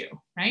infants do,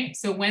 right?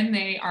 So when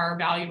they are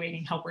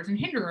evaluating helpers and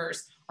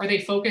hinderers, are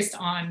they focused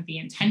on the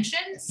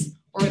intentions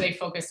or are they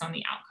focused on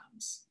the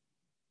outcomes?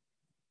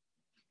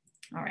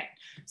 All right,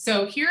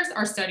 so here's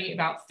our study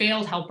about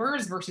failed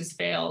helpers versus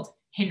failed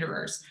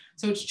hinderers.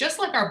 So it's just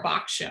like our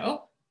box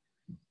show,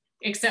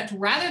 except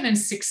rather than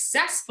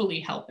successfully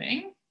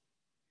helping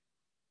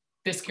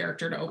this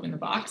character to open the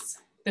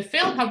box, the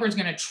failed helper is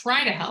going to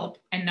try to help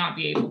and not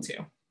be able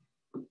to.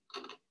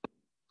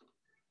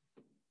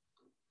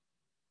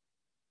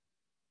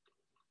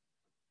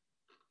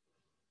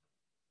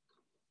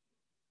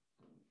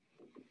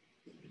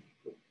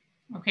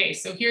 Okay,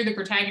 so here the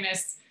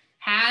protagonist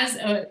has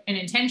an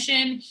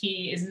intention.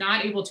 He is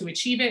not able to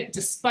achieve it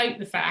despite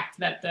the fact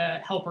that the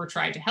helper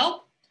tried to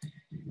help.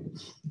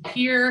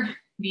 Here,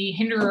 the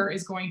hinderer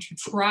is going to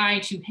try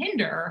to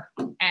hinder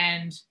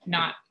and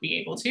not be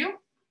able to.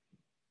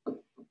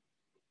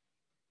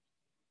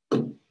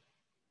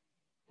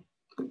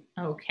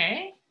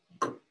 Okay.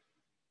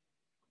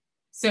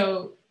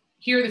 So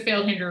here the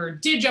failed hinderer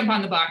did jump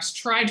on the box,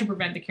 tried to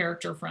prevent the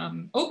character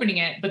from opening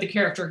it, but the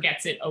character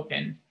gets it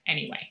open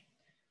anyway.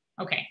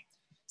 Okay.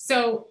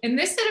 So in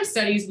this set of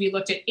studies, we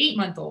looked at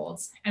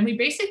 8-month-olds and we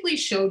basically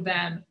showed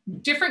them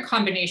different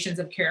combinations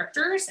of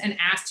characters and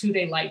asked who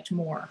they liked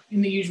more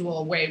in the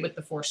usual way with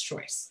the forced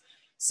choice.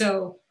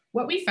 So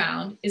what we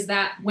found is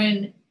that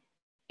when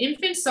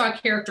infants saw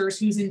characters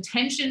whose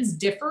intentions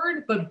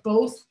differed, but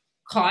both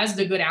caused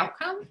a good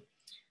outcome,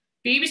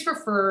 babies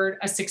preferred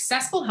a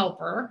successful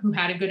helper who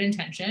had a good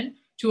intention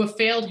to a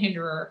failed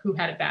hinderer who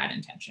had a bad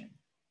intention.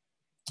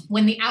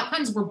 When the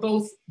outcomes were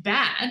both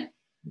bad,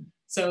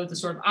 so the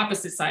sort of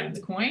opposite side of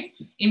the coin,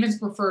 infants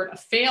preferred a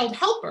failed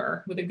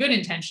helper with a good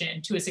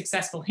intention to a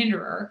successful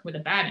hinderer with a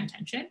bad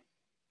intention.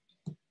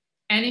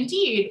 And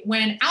indeed,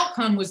 when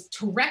outcome was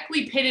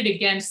directly pitted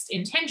against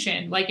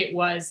intention, like it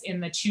was in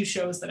the 2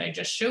 shows that I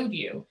just showed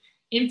you,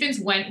 infants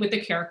went with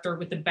the character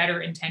with the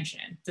better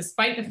intention,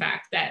 despite the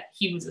fact that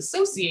he was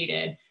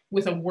associated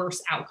with a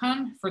worse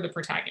outcome for the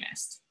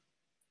protagonist.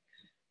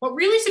 What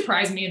really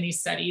surprised me in these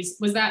studies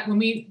was that when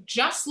we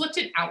just looked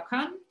at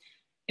outcome,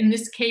 in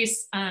this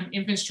case,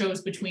 infants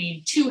chose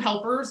between 2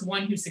 helpers,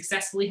 one who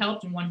successfully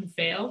helped and one who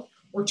failed,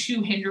 or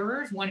 2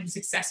 hinderers, one who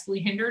successfully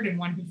hindered and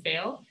one who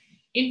failed.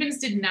 Infants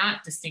did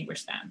not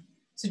distinguish them,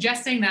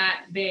 suggesting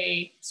that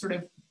they sort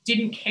of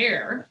didn't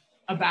care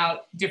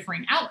about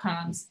differing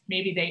outcomes.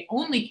 Maybe they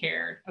only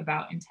cared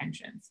about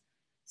intentions.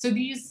 So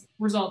these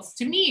results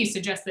to me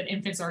suggest that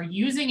infants are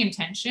using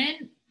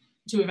intention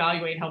to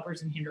evaluate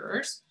helpers and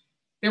hinderers.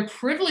 They're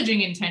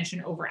privileging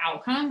intention over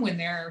outcome when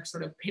they're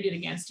sort of pitted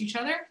against each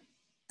other,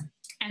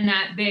 and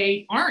that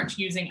they aren't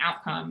using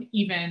outcome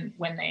even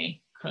when they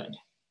could.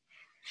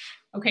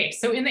 Okay,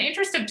 so in the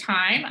interest of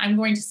time, I'm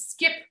going to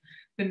skip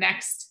the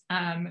next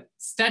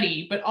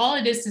study, but all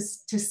it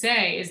is to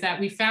say is that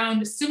we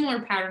found a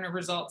similar pattern of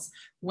results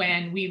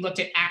when we looked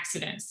at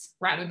accidents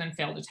rather than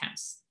failed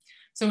attempts.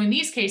 So in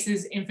these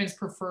cases, infants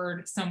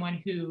preferred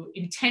someone who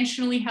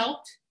intentionally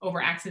helped over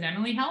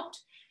accidentally helped,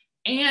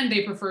 and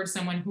they preferred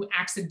someone who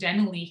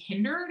accidentally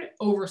hindered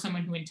over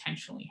someone who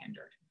intentionally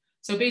hindered.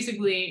 So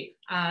basically,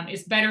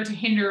 it's better to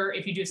hinder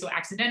if you do so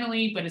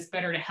accidentally, but it's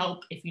better to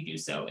help if you do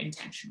so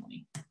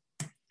intentionally.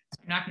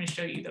 I'm not going to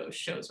show you those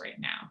shows right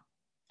now.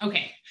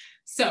 Okay,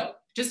 so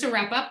just to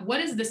wrap up, what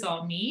does this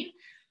all mean?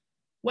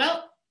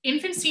 Well,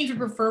 infants seem to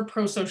prefer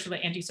pro-social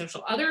to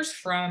antisocial others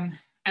from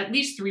at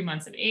least 3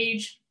 months of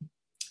age.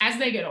 As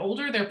they get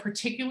older, they're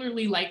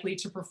particularly likely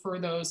to prefer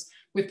those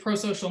with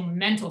pro-social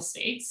mental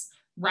states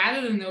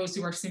rather than those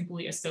who are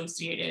simply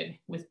associated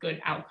with good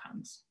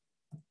outcomes.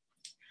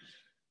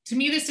 To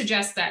me, this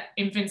suggests that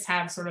infants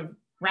have sort of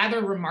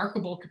rather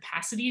remarkable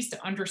capacities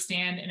to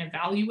understand and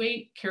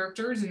evaluate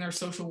characters in their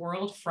social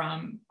world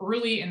from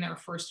early in their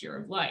first year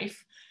of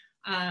life.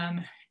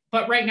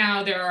 But right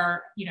now there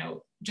are,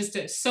 just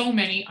so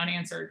many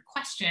unanswered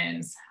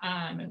questions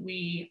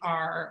we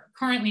are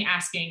currently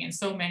asking, and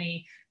so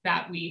many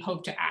that we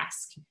hope to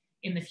ask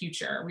in the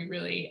future. We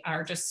really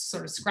are just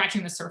sort of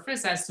scratching the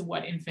surface as to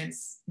what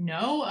infants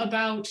know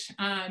about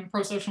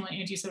pro-social and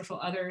antisocial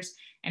others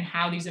and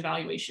how these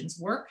evaluations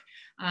work.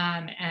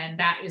 And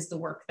that is the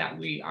work that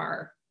we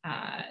are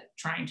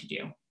trying to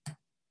do.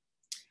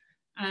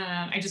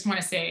 I just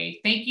want to say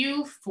thank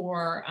you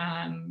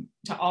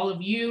to all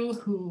of you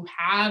who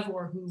have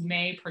or who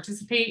may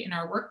participate in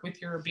our work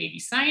with your baby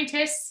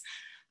scientists.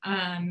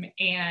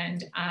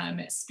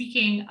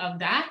 Speaking of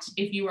that,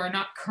 if you are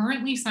not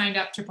currently signed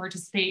up to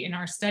participate in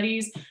our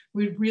studies,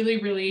 we'd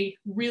really, really,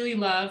 really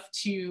love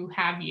to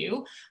have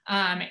you.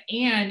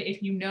 And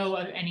if you know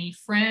of any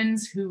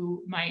friends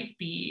who might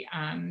be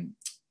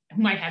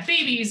who might have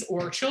babies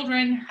or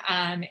children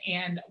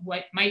and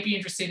what might be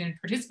interested in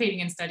participating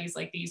in studies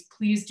like these,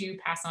 please do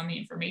pass on the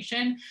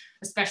information,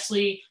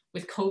 especially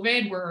with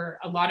COVID, where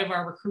a lot of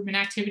our recruitment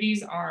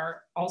activities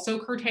are also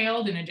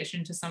curtailed in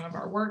addition to some of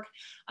our work.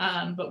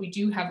 But we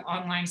do have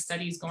online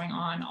studies going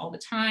on all the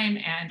time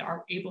and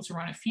are able to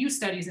run a few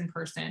studies in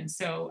person.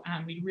 So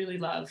we'd really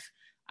love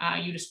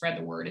you to spread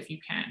the word if you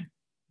can.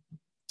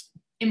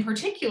 In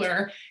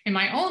particular, in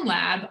my own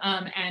lab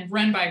and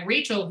run by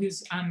Rachel,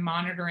 who's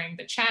monitoring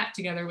the chat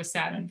together with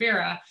Sav and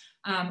Vera,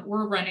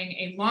 we're running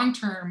a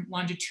long-term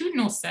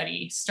longitudinal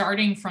study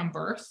starting from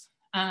birth.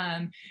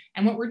 And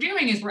what we're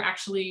doing is we're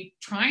actually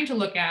trying to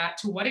look at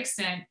to what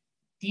extent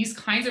these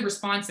kinds of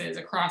responses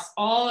across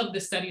all of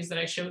the studies that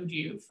I showed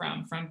you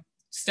from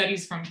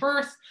studies from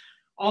birth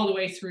all the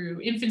way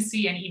through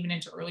infancy and even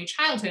into early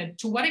childhood,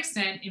 to what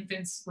extent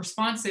infants'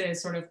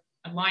 responses sort of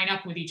line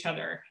up with each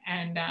other,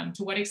 and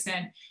to what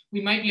extent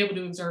we might be able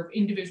to observe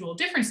individual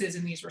differences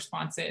in these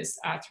responses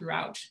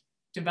throughout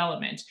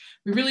development.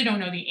 We really don't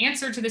know the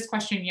answer to this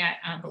question yet,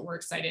 but we're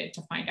excited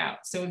to find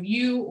out. So if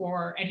you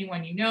or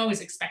anyone you know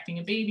is expecting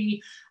a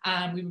baby,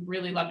 we would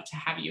really love to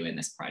have you in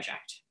this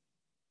project.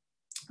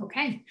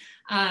 Okay,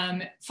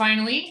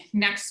 finally,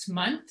 next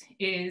month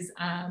is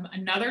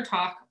another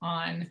talk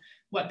on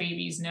what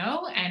babies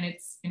know, and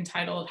it's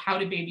entitled How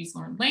Do Babies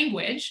Learn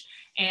Language?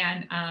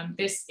 And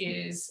this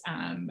is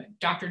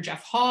Dr.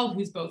 Jeff Hall,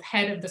 who's both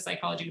head of the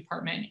psychology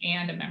department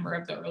and a member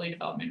of the early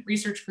development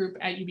research group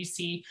at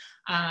UBC.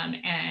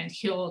 And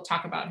he'll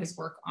talk about his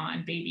work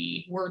on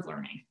baby word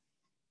learning.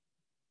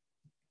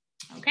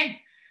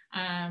 Okay,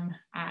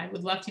 I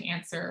would love to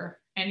answer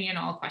any and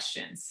all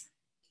questions.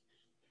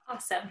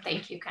 Awesome,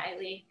 thank you,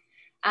 Kylie.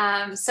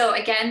 So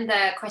again,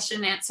 the question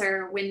and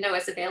answer window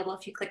is available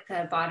if you click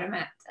the button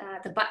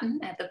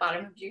at the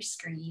bottom of your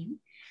screen.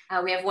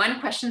 We have one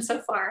question so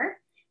far.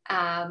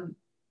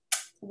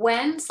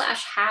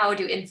 When/how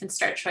do infants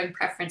start showing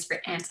preference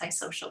for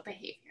antisocial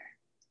behavior?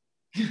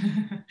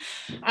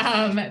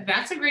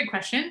 That's a great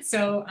question.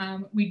 So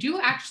we do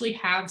actually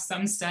have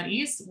some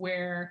studies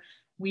where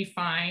we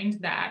find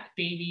that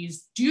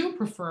babies do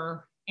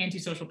prefer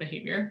antisocial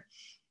behavior.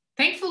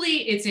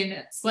 Thankfully, it's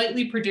in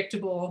slightly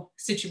predictable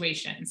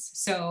situations.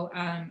 So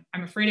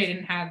I'm afraid I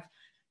didn't have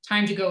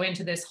time to go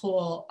into this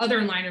whole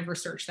other line of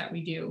research that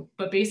we do.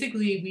 But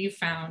basically, we've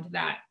found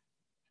that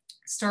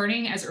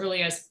starting as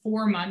early as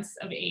 4 months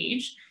of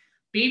age,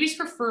 babies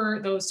prefer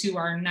those who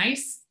are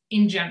nice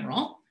in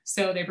general.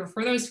 So they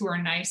prefer those who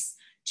are nice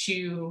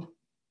to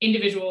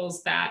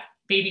individuals that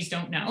babies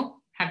don't know,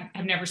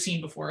 have never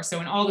seen before. So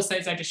in all the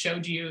studies I just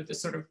showed you, the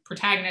sort of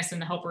protagonist and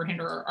the helper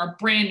hinderer are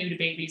brand new to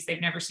babies. They've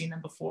never seen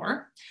them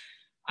before.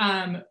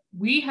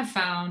 We have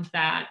found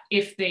that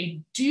if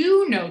they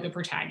do know the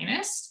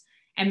protagonist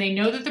and they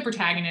know that the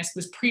protagonist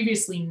was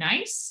previously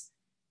nice,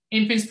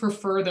 infants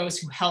prefer those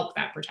who help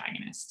that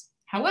protagonist.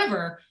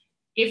 However,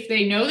 if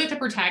they know that the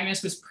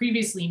protagonist was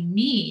previously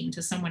mean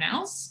to someone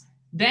else,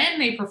 then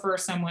they prefer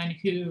someone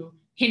who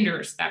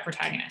hinders that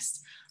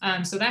protagonist.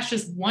 So that's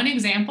just one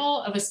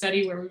example of a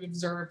study where we've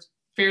observed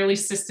fairly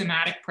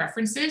systematic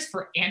preferences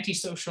for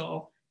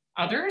antisocial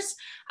others,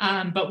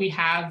 but we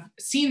have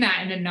seen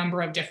that in a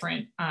number of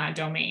different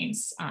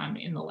domains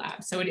in the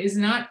lab. So it is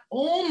not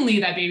only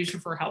that babies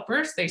prefer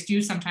helpers, they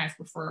do sometimes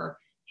prefer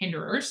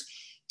hinderers,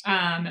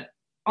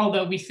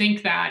 although we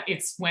think that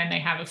it's when they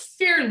have a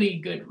fairly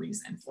good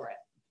reason for it.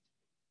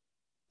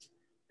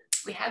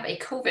 We have a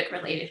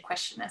COVID-related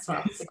question as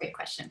well. It's a great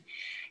question.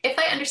 If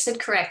I understood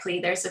correctly,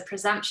 there's a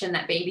presumption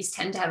that babies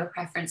tend to have a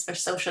preference for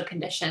social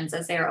conditions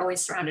as they are always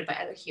surrounded by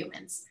other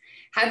humans.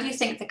 How do you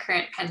think the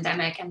current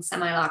pandemic and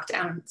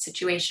semi-lockdown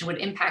situation would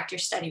impact your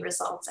study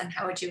results, and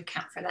how would you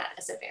account for that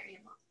as a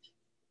variable?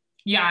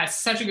 Yeah, it's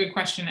such a good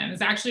question. And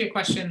it's actually a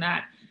question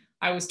that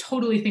I was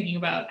totally thinking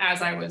about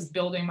as I was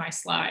building my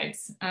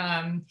slides.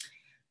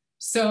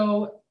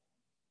 So,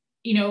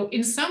 you know,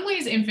 in some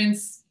ways,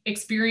 infants'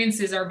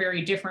 experiences are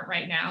very different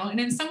right now. And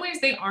in some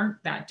ways, they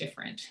aren't that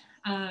different.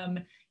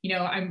 You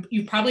know,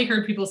 you've probably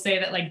heard people say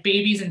that like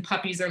babies and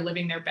puppies are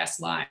living their best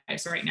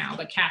lives right now,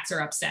 but cats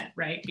are upset,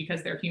 right?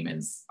 Because their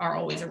humans are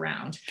always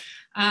around.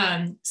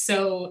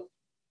 So,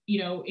 you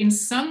know, in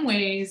some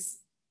ways,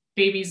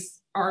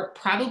 babies are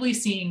probably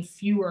seeing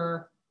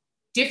fewer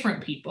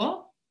different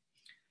people,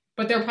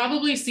 but they're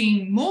probably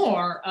seeing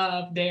more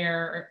of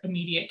their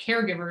immediate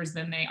caregivers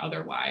than they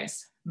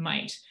otherwise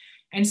might.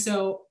 And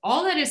so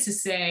all that is to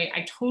say,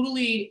 I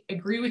totally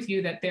agree with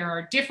you that there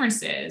are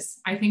differences.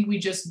 I think we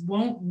just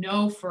won't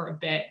know for a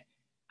bit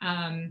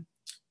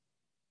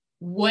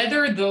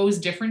whether those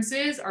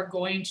differences are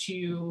going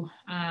to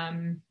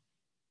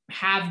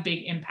have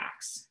big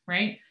impacts,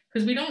 right?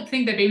 Because we don't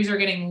think that babies are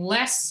getting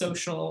less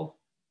social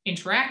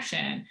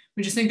interaction.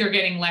 We just think they're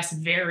getting less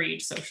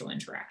varied social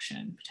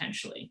interaction,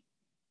 potentially.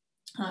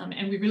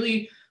 And we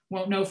really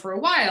won't know for a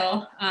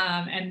while.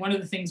 And one of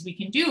the things we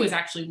can do is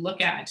actually look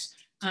at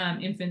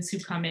infants who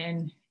come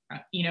in,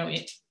 you know,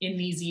 in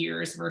these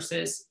years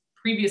versus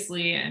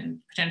previously, and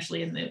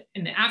potentially in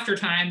the after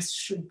times,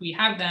 should we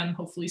have them,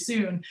 hopefully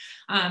soon,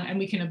 and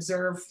we can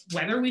observe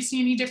whether we see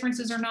any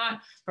differences or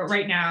not. But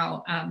right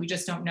now, we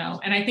just don't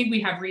know. And I think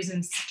we have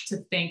reasons to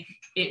think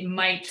it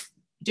might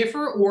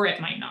differ or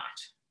it might not.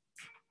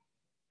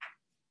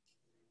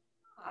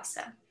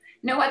 Awesome.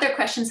 No other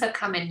questions have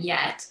come in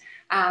yet,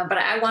 but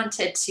I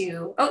wanted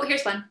to, oh,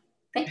 here's one.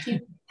 Thank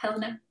you,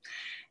 Helena.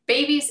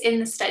 Babies in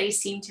the study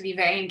seem to be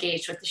very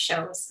engaged with the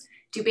shows.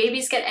 Do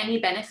babies get any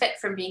benefit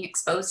from being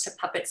exposed to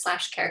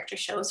puppet/character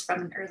shows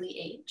from an early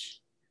age?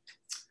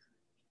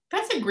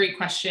 That's a great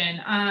question.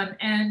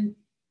 And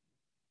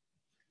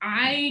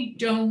I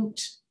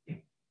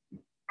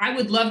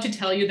would love to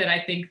tell you that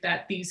I think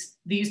that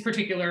these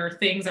particular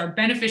things are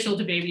beneficial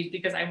to babies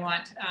because I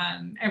want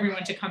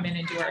everyone to come in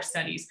and do our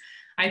studies.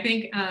 I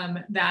think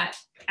that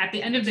at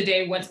the end of the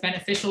day, what's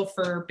beneficial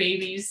for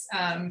babies,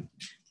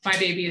 my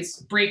baby is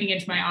breaking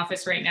into my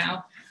office right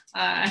now.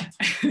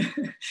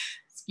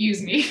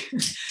 Excuse me.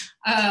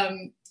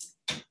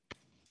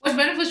 What's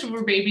beneficial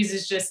for babies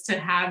is just to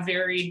have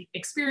varied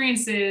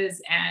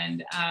experiences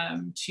and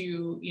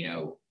to, you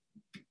know,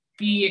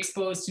 be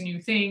exposed to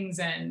new things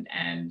and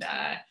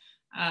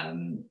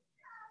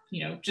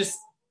you know, just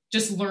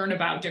learn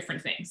about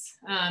different things.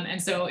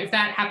 And so if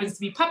that happens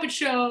to be puppet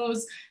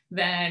shows,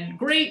 then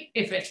great.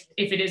 If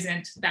it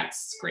isn't,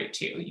 that's great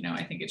too. You know,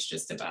 I think it's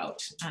just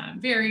about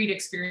varied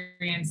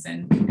experience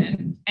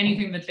and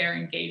anything that they're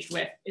engaged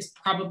with is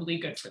probably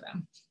good for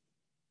them.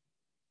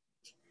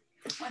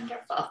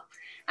 Wonderful.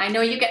 I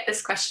know you get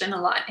this question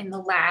a lot in the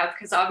lab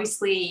because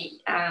obviously,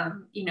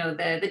 you know,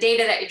 the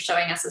data that you're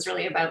showing us is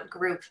really about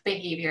group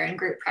behavior and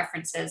group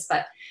preferences,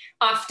 but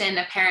often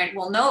a parent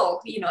will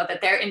know, you know,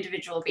 that their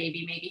individual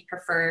baby maybe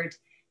preferred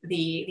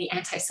the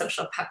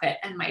antisocial puppet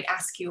and might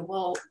ask you,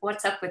 well,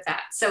 what's up with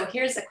that? So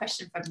here's a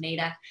question from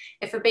Nada.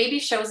 If a baby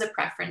shows a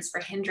preference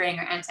for hindering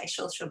or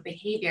antisocial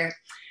behavior,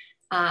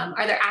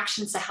 are there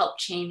actions to help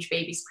change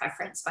baby's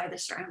preference by the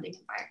surrounding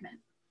environment?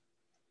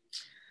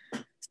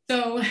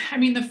 So, I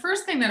mean, the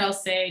first thing that I'll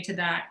say to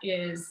that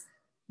is,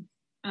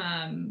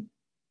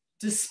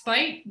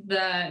 despite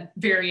the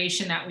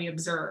variation that we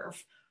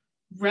observe,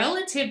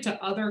 relative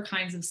to other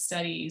kinds of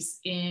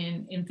studies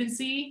in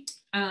infancy,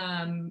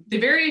 the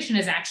variation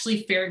is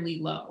actually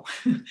fairly low.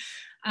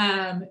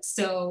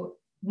 So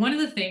one of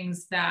the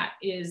things that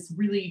is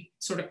really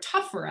sort of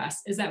tough for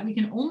us is that we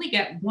can only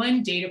get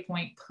one data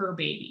point per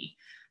baby.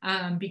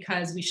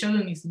 Because we show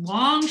them these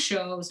long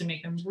shows and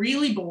make them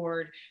really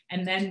bored,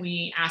 and then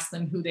we ask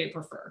them who they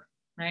prefer,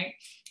 right?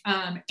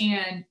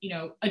 And you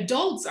know,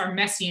 adults are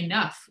messy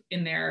enough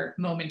in their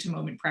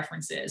moment-to-moment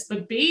preferences,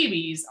 but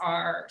babies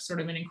are sort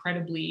of an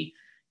incredibly,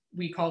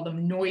 we call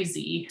them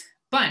noisy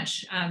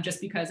bunch, just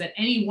because at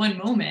any one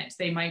moment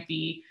they might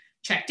be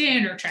checked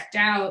in or checked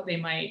out. They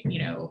might,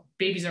 you know,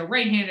 babies are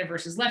right-handed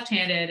versus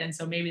left-handed, and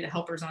so maybe the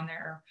helper's on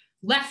their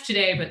left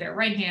today, but they're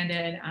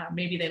right-handed.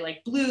 Maybe they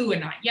like blue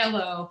and not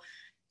yellow.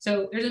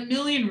 So there's a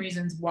million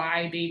reasons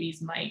why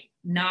babies might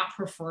not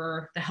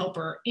prefer the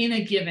helper on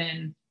a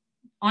given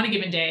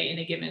day in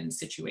a given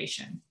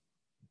situation.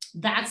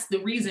 That's the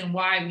reason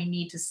why we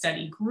need to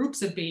study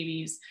groups of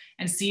babies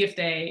and see if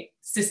they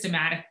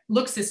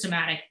look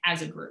systematic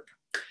as a group.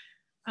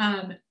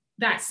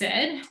 That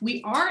said,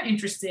 we are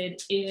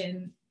interested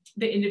in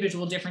the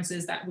individual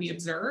differences that we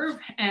observe,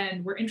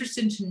 and we're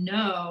interested to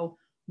know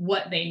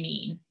what they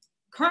mean.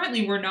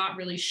 Currently, we're not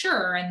really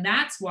sure, and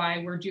that's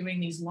why we're doing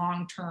these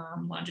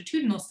long-term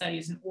longitudinal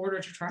studies in order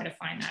to try to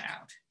find that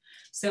out.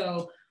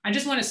 So I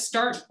just want to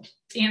start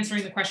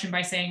answering the question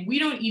by saying we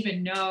don't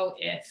even know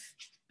if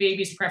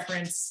baby's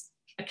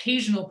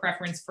occasional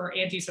preference for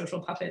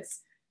antisocial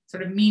puppets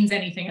sort of means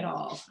anything at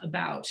all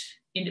about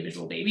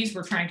individual babies.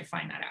 We're trying to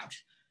find that out.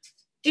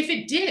 If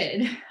it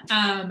did,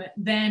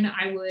 then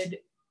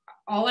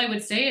all I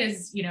would say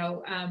is, you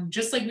know,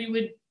 just like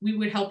we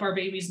would help our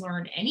babies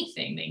learn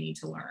anything they need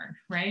to learn,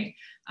 right?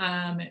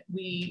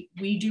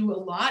 We do a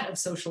lot of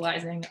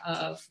socializing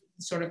of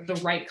sort of the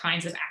right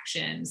kinds of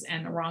actions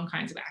and the wrong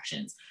kinds of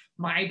actions.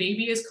 My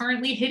baby is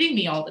currently hitting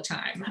me all the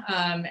time,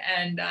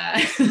 and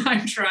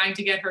I'm trying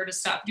to get her to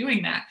stop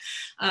doing that.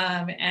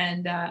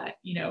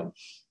 You know,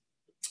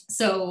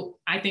 so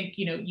I think,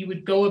 you know, you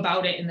would go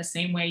about it in the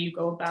same way you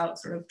go about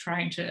sort of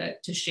trying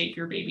to shape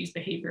your baby's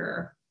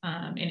behavior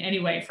in any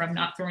way, from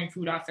not throwing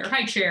food off their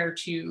high chair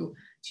to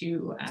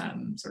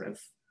sort of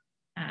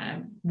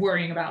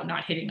worrying about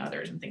not hitting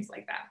others and things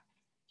like that.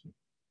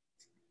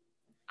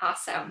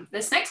 Awesome.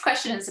 This next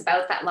question is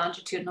about that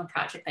longitudinal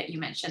project that you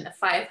mentioned, the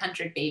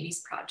 500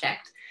 Babies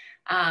Project.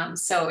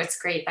 So it's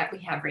great that we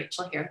have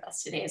Rachel here with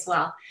us today as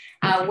well.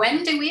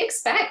 When do we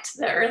expect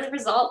the early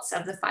results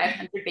of the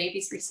 500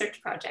 Babies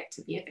Research Project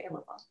to be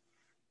available?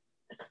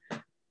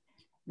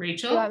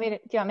 Rachel? Do you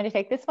want me to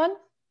take this one?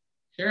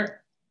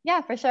 Sure. Yeah,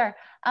 for sure.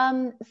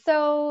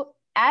 So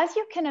as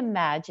you can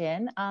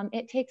imagine,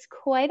 it takes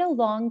quite a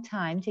long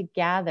time to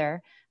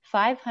gather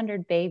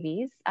 500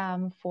 babies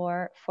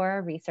for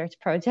a research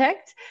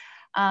project.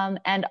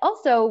 And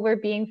also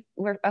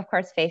we're of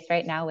course faced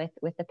right now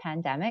with the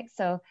pandemic.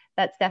 So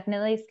that's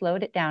definitely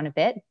slowed it down a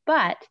bit,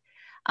 but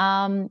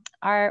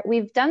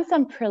we've done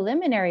some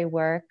preliminary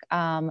work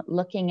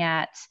looking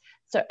at,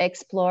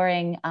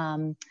 exploring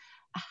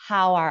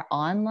how our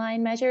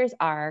online measures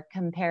are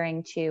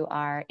comparing to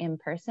our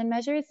in-person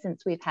measures,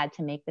 since we've had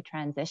to make the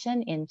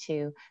transition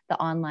into the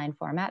online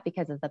format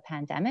because of the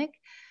pandemic.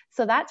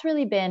 So that's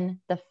really been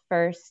the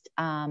first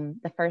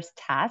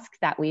task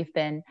that we've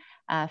been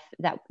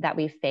that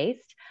we've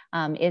faced,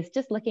 is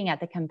just looking at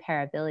the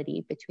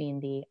comparability between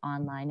the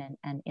online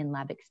and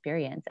in-lab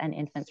experience and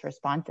infants'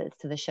 responses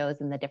to the shows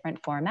in the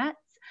different formats.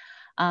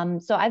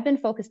 So I've been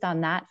focused on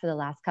that for the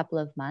last couple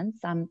of months,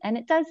 and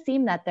it does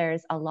seem that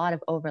there's a lot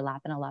of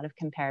overlap and a lot of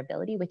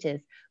comparability, which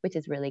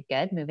is really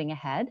good moving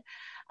ahead.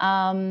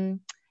 And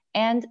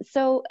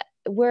so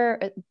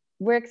we're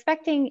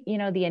expecting, you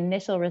know, the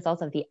initial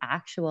results of the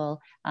actual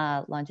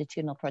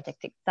longitudinal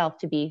project itself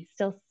to be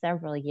still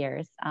several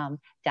years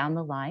down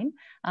the line,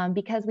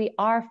 because we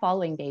are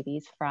following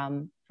babies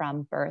from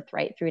birth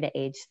right through to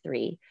age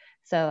 3.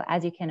 So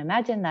as you can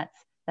imagine,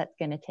 that's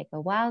going to take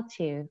a while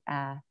to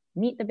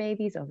meet the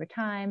babies over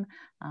time,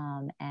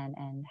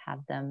 and have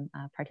them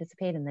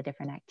participate in the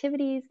different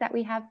activities that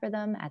we have for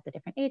them at the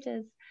different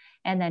ages,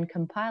 and then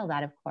compile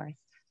that, of course,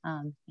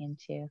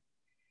 into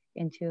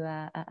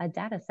a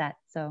data set.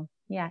 So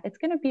yeah, it's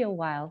going to be a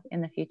while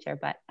in the future,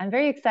 but I'm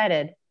very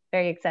excited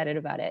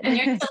about it. And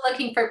you're still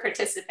looking for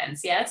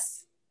participants,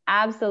 yes?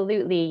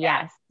 Absolutely,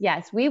 yes.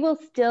 Yes, we will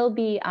still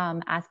be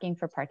asking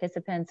for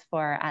participants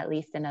for at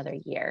least another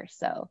year.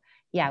 So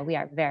yeah, we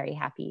are very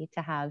happy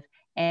to have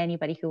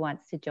anybody who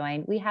wants to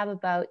join. We have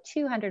about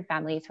 200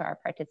 families who are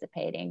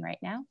participating right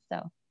now.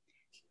 So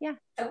yeah.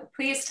 So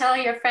please tell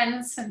your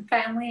friends and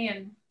family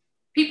and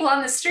people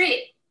on the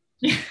street.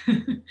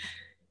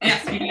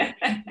 Yes, we need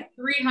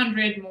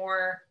 300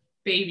 more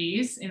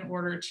babies in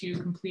order to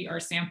complete our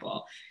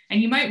sample.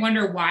 And you might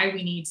wonder why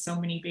we need so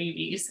many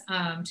babies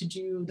to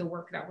do the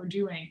work that we're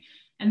doing.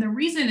 And the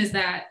reason is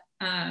that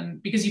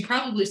because you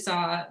probably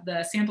saw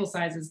the sample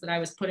sizes that I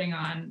was putting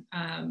on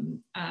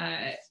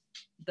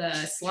the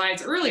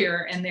slides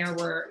earlier, and there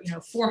were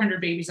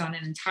 400 babies on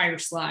an entire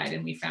slide,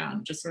 and we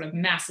found just sort of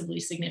massively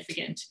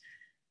significant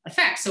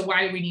effects. So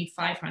why do we need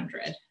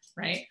 500,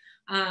 right?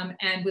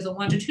 And with a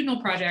longitudinal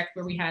project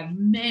where we have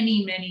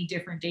many, many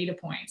different data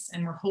points,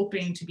 and we're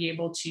hoping to be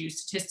able to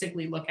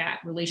statistically look at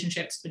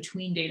relationships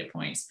between data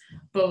points,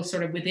 both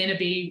sort of within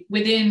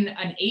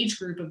an age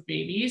group of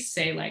babies,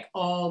 say like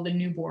all the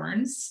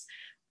newborns,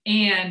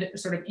 and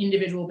sort of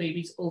individual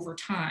babies over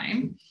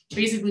time.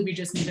 Basically, we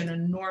just need an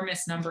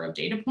enormous number of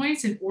data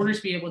points in order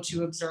to be able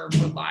to observe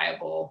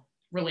reliable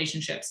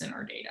relationships in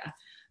our data.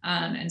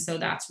 And so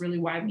that's really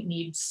why we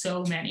need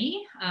so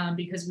many,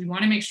 because we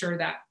want to make sure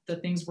that the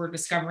things we're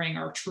discovering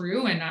are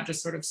true and not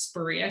just sort of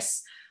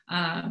spurious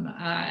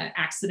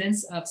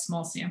accidents of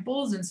small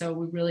samples. And so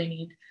we really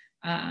need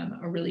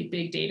a really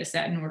big data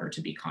set in order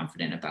to be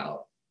confident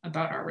about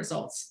our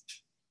results.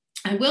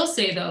 I will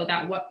say, though,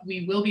 that what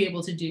we will be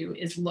able to do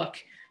is look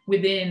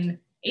within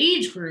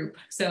age group,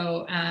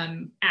 so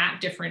at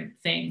different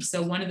things.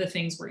 So one of the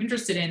things we're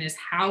interested in is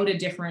how do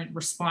different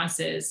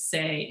responses,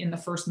 say in the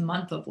first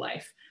month of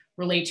life,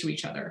 relate to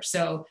each other.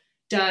 So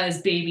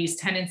does baby's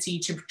tendency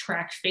to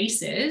track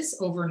faces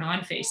over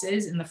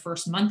non-faces in the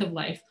first month of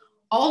life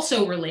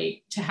also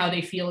relate to how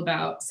they feel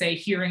about, say,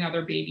 hearing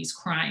other babies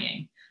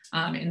crying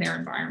in their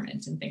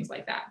environment and things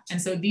like that?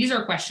 And so these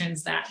are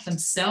questions that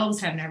themselves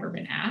have never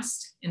been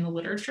asked in the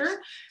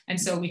literature. And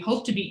so we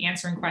hope to be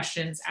answering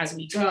questions as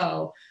we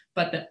go,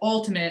 but the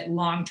ultimate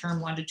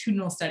long-term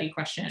longitudinal study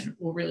question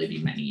will really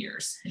be many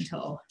years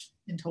until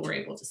we're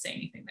able to say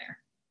anything there.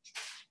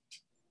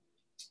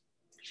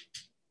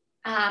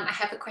 I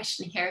have a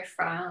question here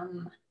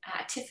from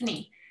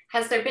Tiffany.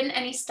 Has there been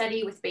any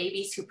study with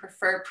babies who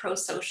prefer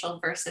pro-social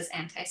versus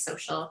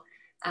antisocial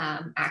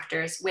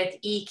actors with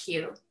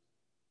EQ?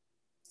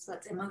 So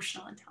that's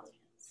emotional intelligence.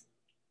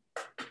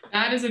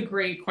 That is a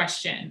great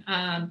question.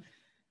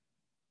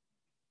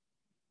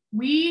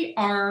 We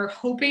are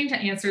hoping to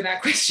answer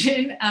that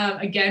question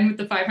again with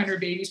the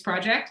 500 Babies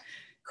Project.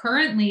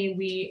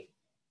 Currently,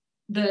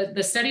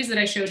 the studies that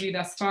I showed you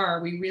thus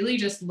far, we really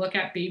just look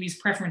at babies'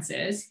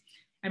 preferences.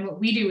 And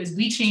what we do is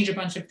we change a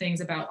bunch of things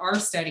about our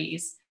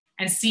studies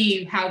and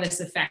see how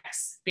this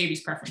affects babies'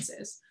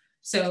 preferences.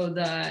 So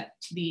the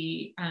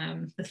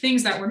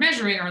things that we're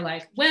measuring are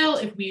like, well,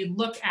 if we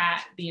look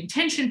at the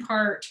intention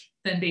part,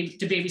 then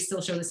do babies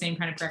still show the same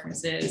kind of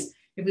preferences?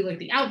 If we look at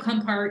the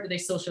outcome part, do they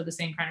still show the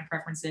same kind of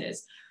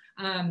preferences?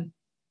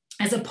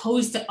 As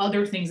opposed to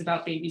other things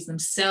about babies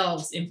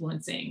themselves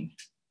influencing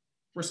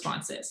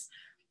responses.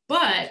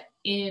 But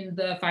in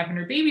the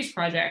 500 Babies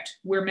Project,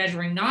 we're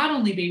measuring not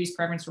only babies'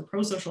 preference for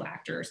pro-social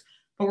actors,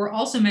 but we're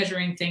also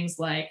measuring things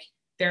like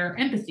their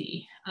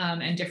empathy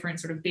and different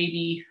sort of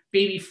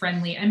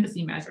baby-friendly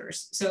empathy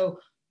measures. So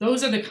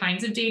those are the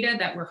kinds of data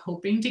that we're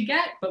hoping to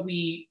get, but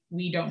we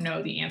don't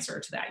know the answer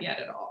to that yet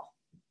at all.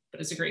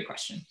 But it's a great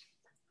question.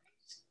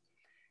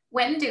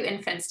 When do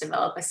infants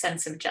develop a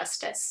sense of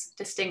justice,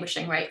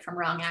 distinguishing right from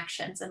wrong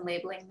actions and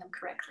labeling them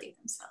correctly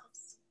themselves?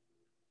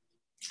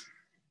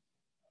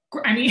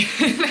 I mean,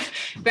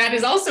 that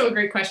is also a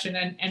great question,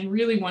 and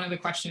really one of the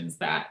questions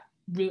that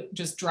really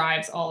just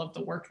drives all of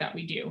the work that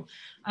we do.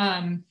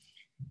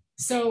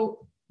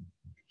 So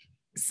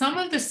some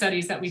of the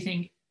studies that we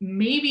think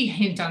maybe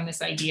hint on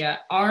this idea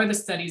are the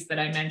studies that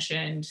I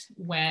mentioned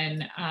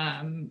when,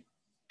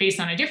 based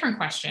on a different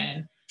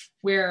question,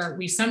 where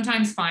we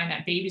sometimes find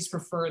that babies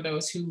prefer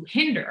those who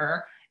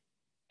hinder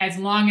as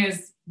long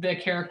as the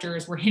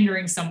characters were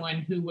hindering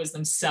someone who was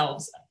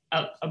themselves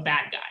a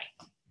bad guy.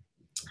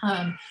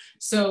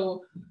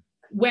 So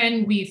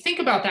when we think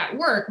about that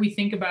work, we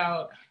think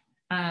about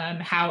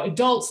how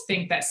adults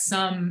think that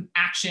some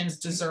actions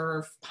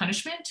deserve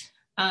punishment.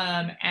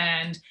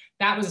 And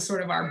that was a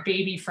sort of our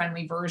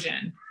baby-friendly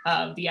version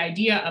of the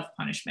idea of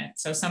punishment.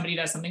 So somebody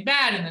does something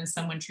bad and then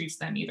someone treats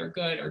them either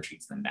good or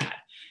treats them bad.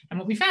 And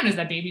what we found is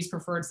that babies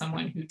preferred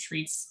someone who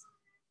treats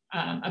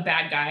a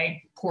bad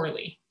guy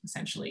poorly,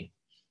 essentially.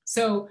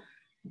 So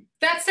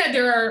that said,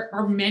 there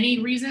are many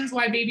reasons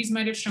why babies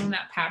might have shown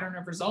that pattern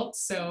of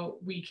results. So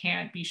we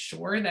can't be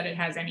sure that it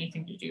has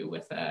anything to do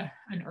with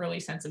an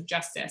early sense of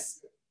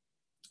justice.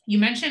 You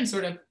mentioned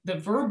sort of the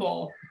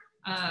verbal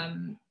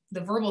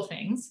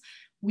things.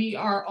 We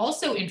are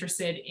also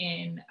interested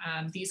in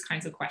these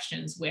kinds of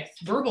questions with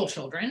verbal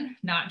children,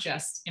 not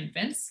just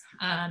infants.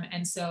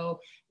 And so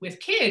with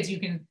kids, you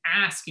can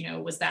ask, you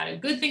know, was that a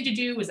good thing to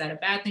do? Was that a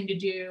bad thing to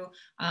do?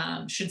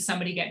 Should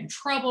somebody get in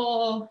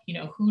trouble? You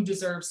know, who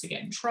deserves to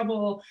get in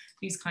trouble?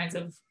 These kinds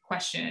of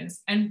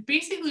questions. And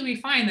basically we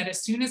find that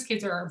as soon as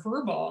kids are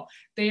verbal,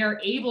 they are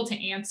able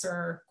to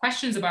answer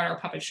questions about our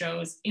puppet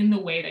shows in the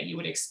way that you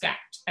would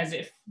expect, as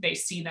if they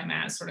see them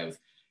as sort of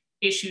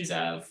issues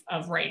of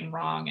right and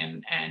wrong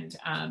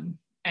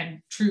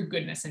and true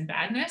goodness and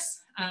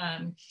badness.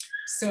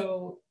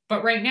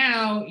 But right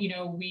now, you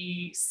know,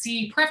 we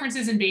see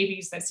preferences in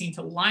babies that seem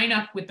to line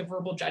up with the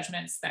verbal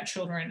judgments that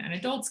children and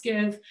adults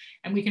give,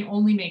 and we can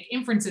only make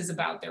inferences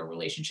about their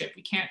relationship.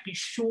 We can't be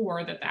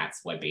sure that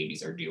that's what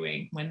babies are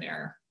doing when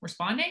they're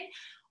responding.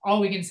 All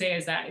we can say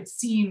is that it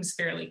seems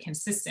fairly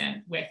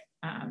consistent with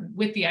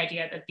the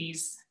idea that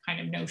these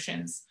kind of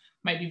notions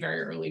might be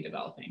very early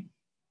developing.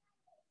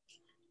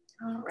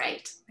 All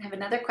right, I have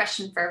another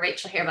question for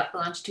Rachel here about the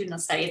longitudinal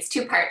study. It's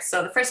two parts.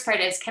 So the first part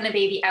is, can a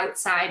baby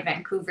outside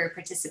Vancouver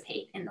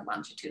participate in the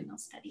longitudinal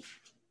study?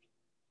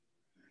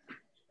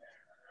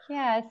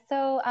 Yeah,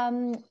 so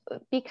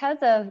because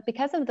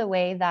of the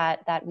way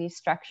that we've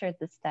structured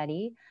the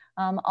study,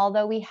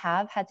 although we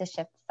have had to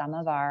shift some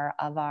of our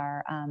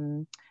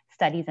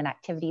studies and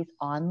activities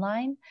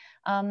online,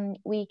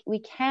 we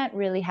can't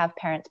really have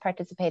parents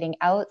participating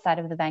outside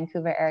of the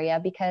Vancouver area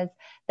because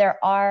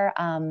there are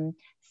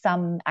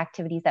some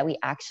activities that we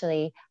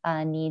actually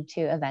need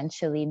to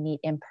eventually meet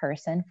in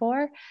person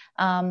for.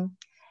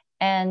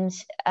 And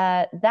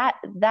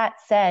that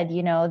said,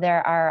 you know,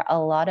 there are a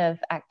lot of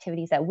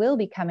activities that will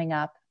be coming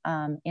up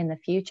in the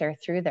future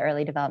through the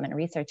Early Development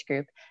Research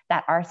Group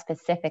that are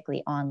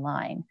specifically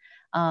online.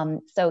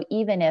 So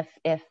even if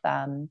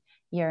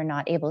you're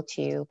not able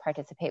to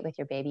participate with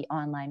your baby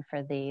online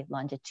for the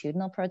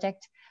longitudinal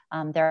project,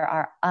 there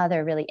are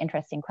other really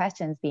interesting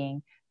questions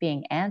being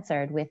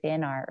answered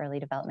within our Early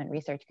Development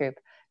Research Group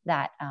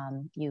that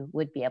you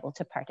would be able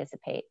to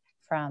participate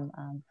from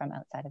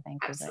outside of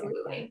Vancouver.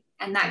 Absolutely.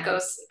 And that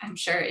goes, I'm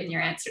sure, in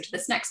your answer to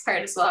this next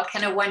part as well.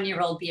 Can a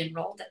 1-year-old be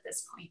enrolled at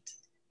this point?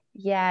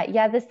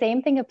 Yeah, the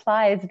same thing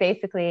applies.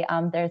 Basically,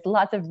 there's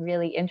lots of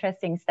really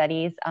interesting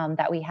studies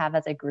that we have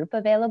as a group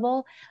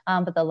available,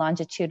 but the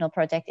longitudinal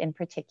project in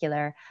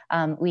particular,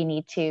 we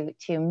need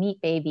to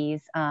meet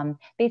babies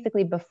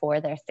basically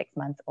before they're 6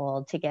 months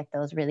old to get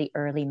those really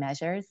early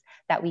measures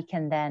that we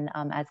can then,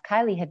 as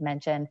Kiley had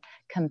mentioned,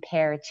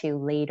 compare to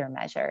later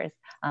measures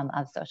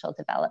of social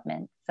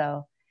development.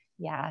 So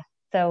yeah,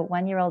 so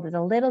 1-year-old is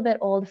a little bit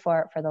old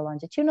for the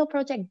longitudinal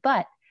project,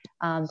 but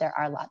there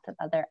are lots of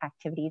other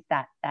activities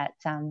that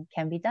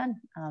can be done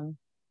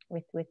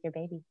with your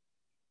baby.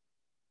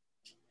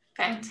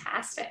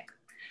 Fantastic.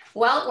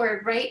 Well,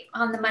 we're right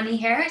on the money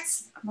here.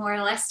 It's more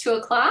or less 2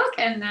 o'clock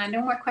and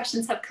no more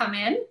questions have come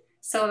in.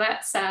 So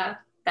that's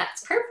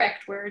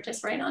perfect. We're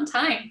just right on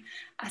time.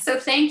 So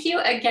thank you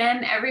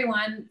again,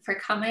 everyone, for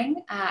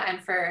coming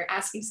and for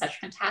asking such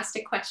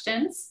fantastic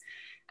questions.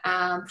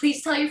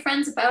 Please tell your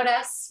friends about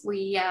us.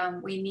 We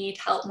need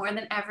help more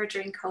than ever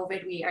during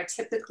COVID. We are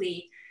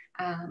typically,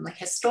 like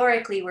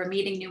historically, we're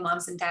meeting new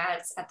moms and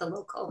dads at the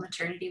local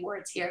maternity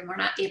wards here, and we're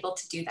not able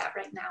to do that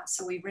right now.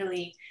 So we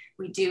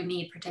do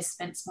need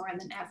participants more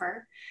than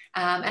ever.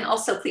 And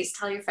also please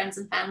tell your friends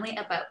and family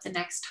about the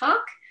next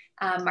talk,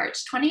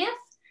 March 20th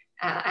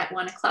at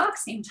 1 o'clock,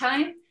 same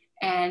time.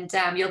 And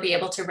you'll be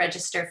able to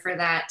register for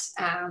that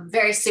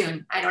very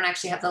soon. I don't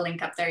actually have the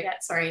link up there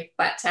yet, sorry,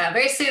 but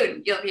very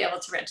soon you'll be able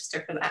to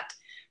register for that.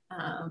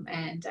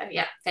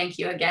 Yeah, thank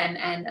you again.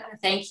 And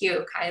thank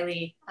you,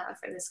 Kiley,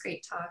 for this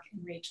great talk,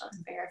 and Rachel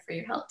and Vera for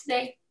your help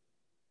today.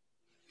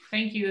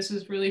 Thank you. This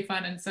was really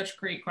fun and such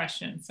great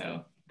questions.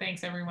 So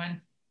thanks,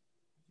 everyone.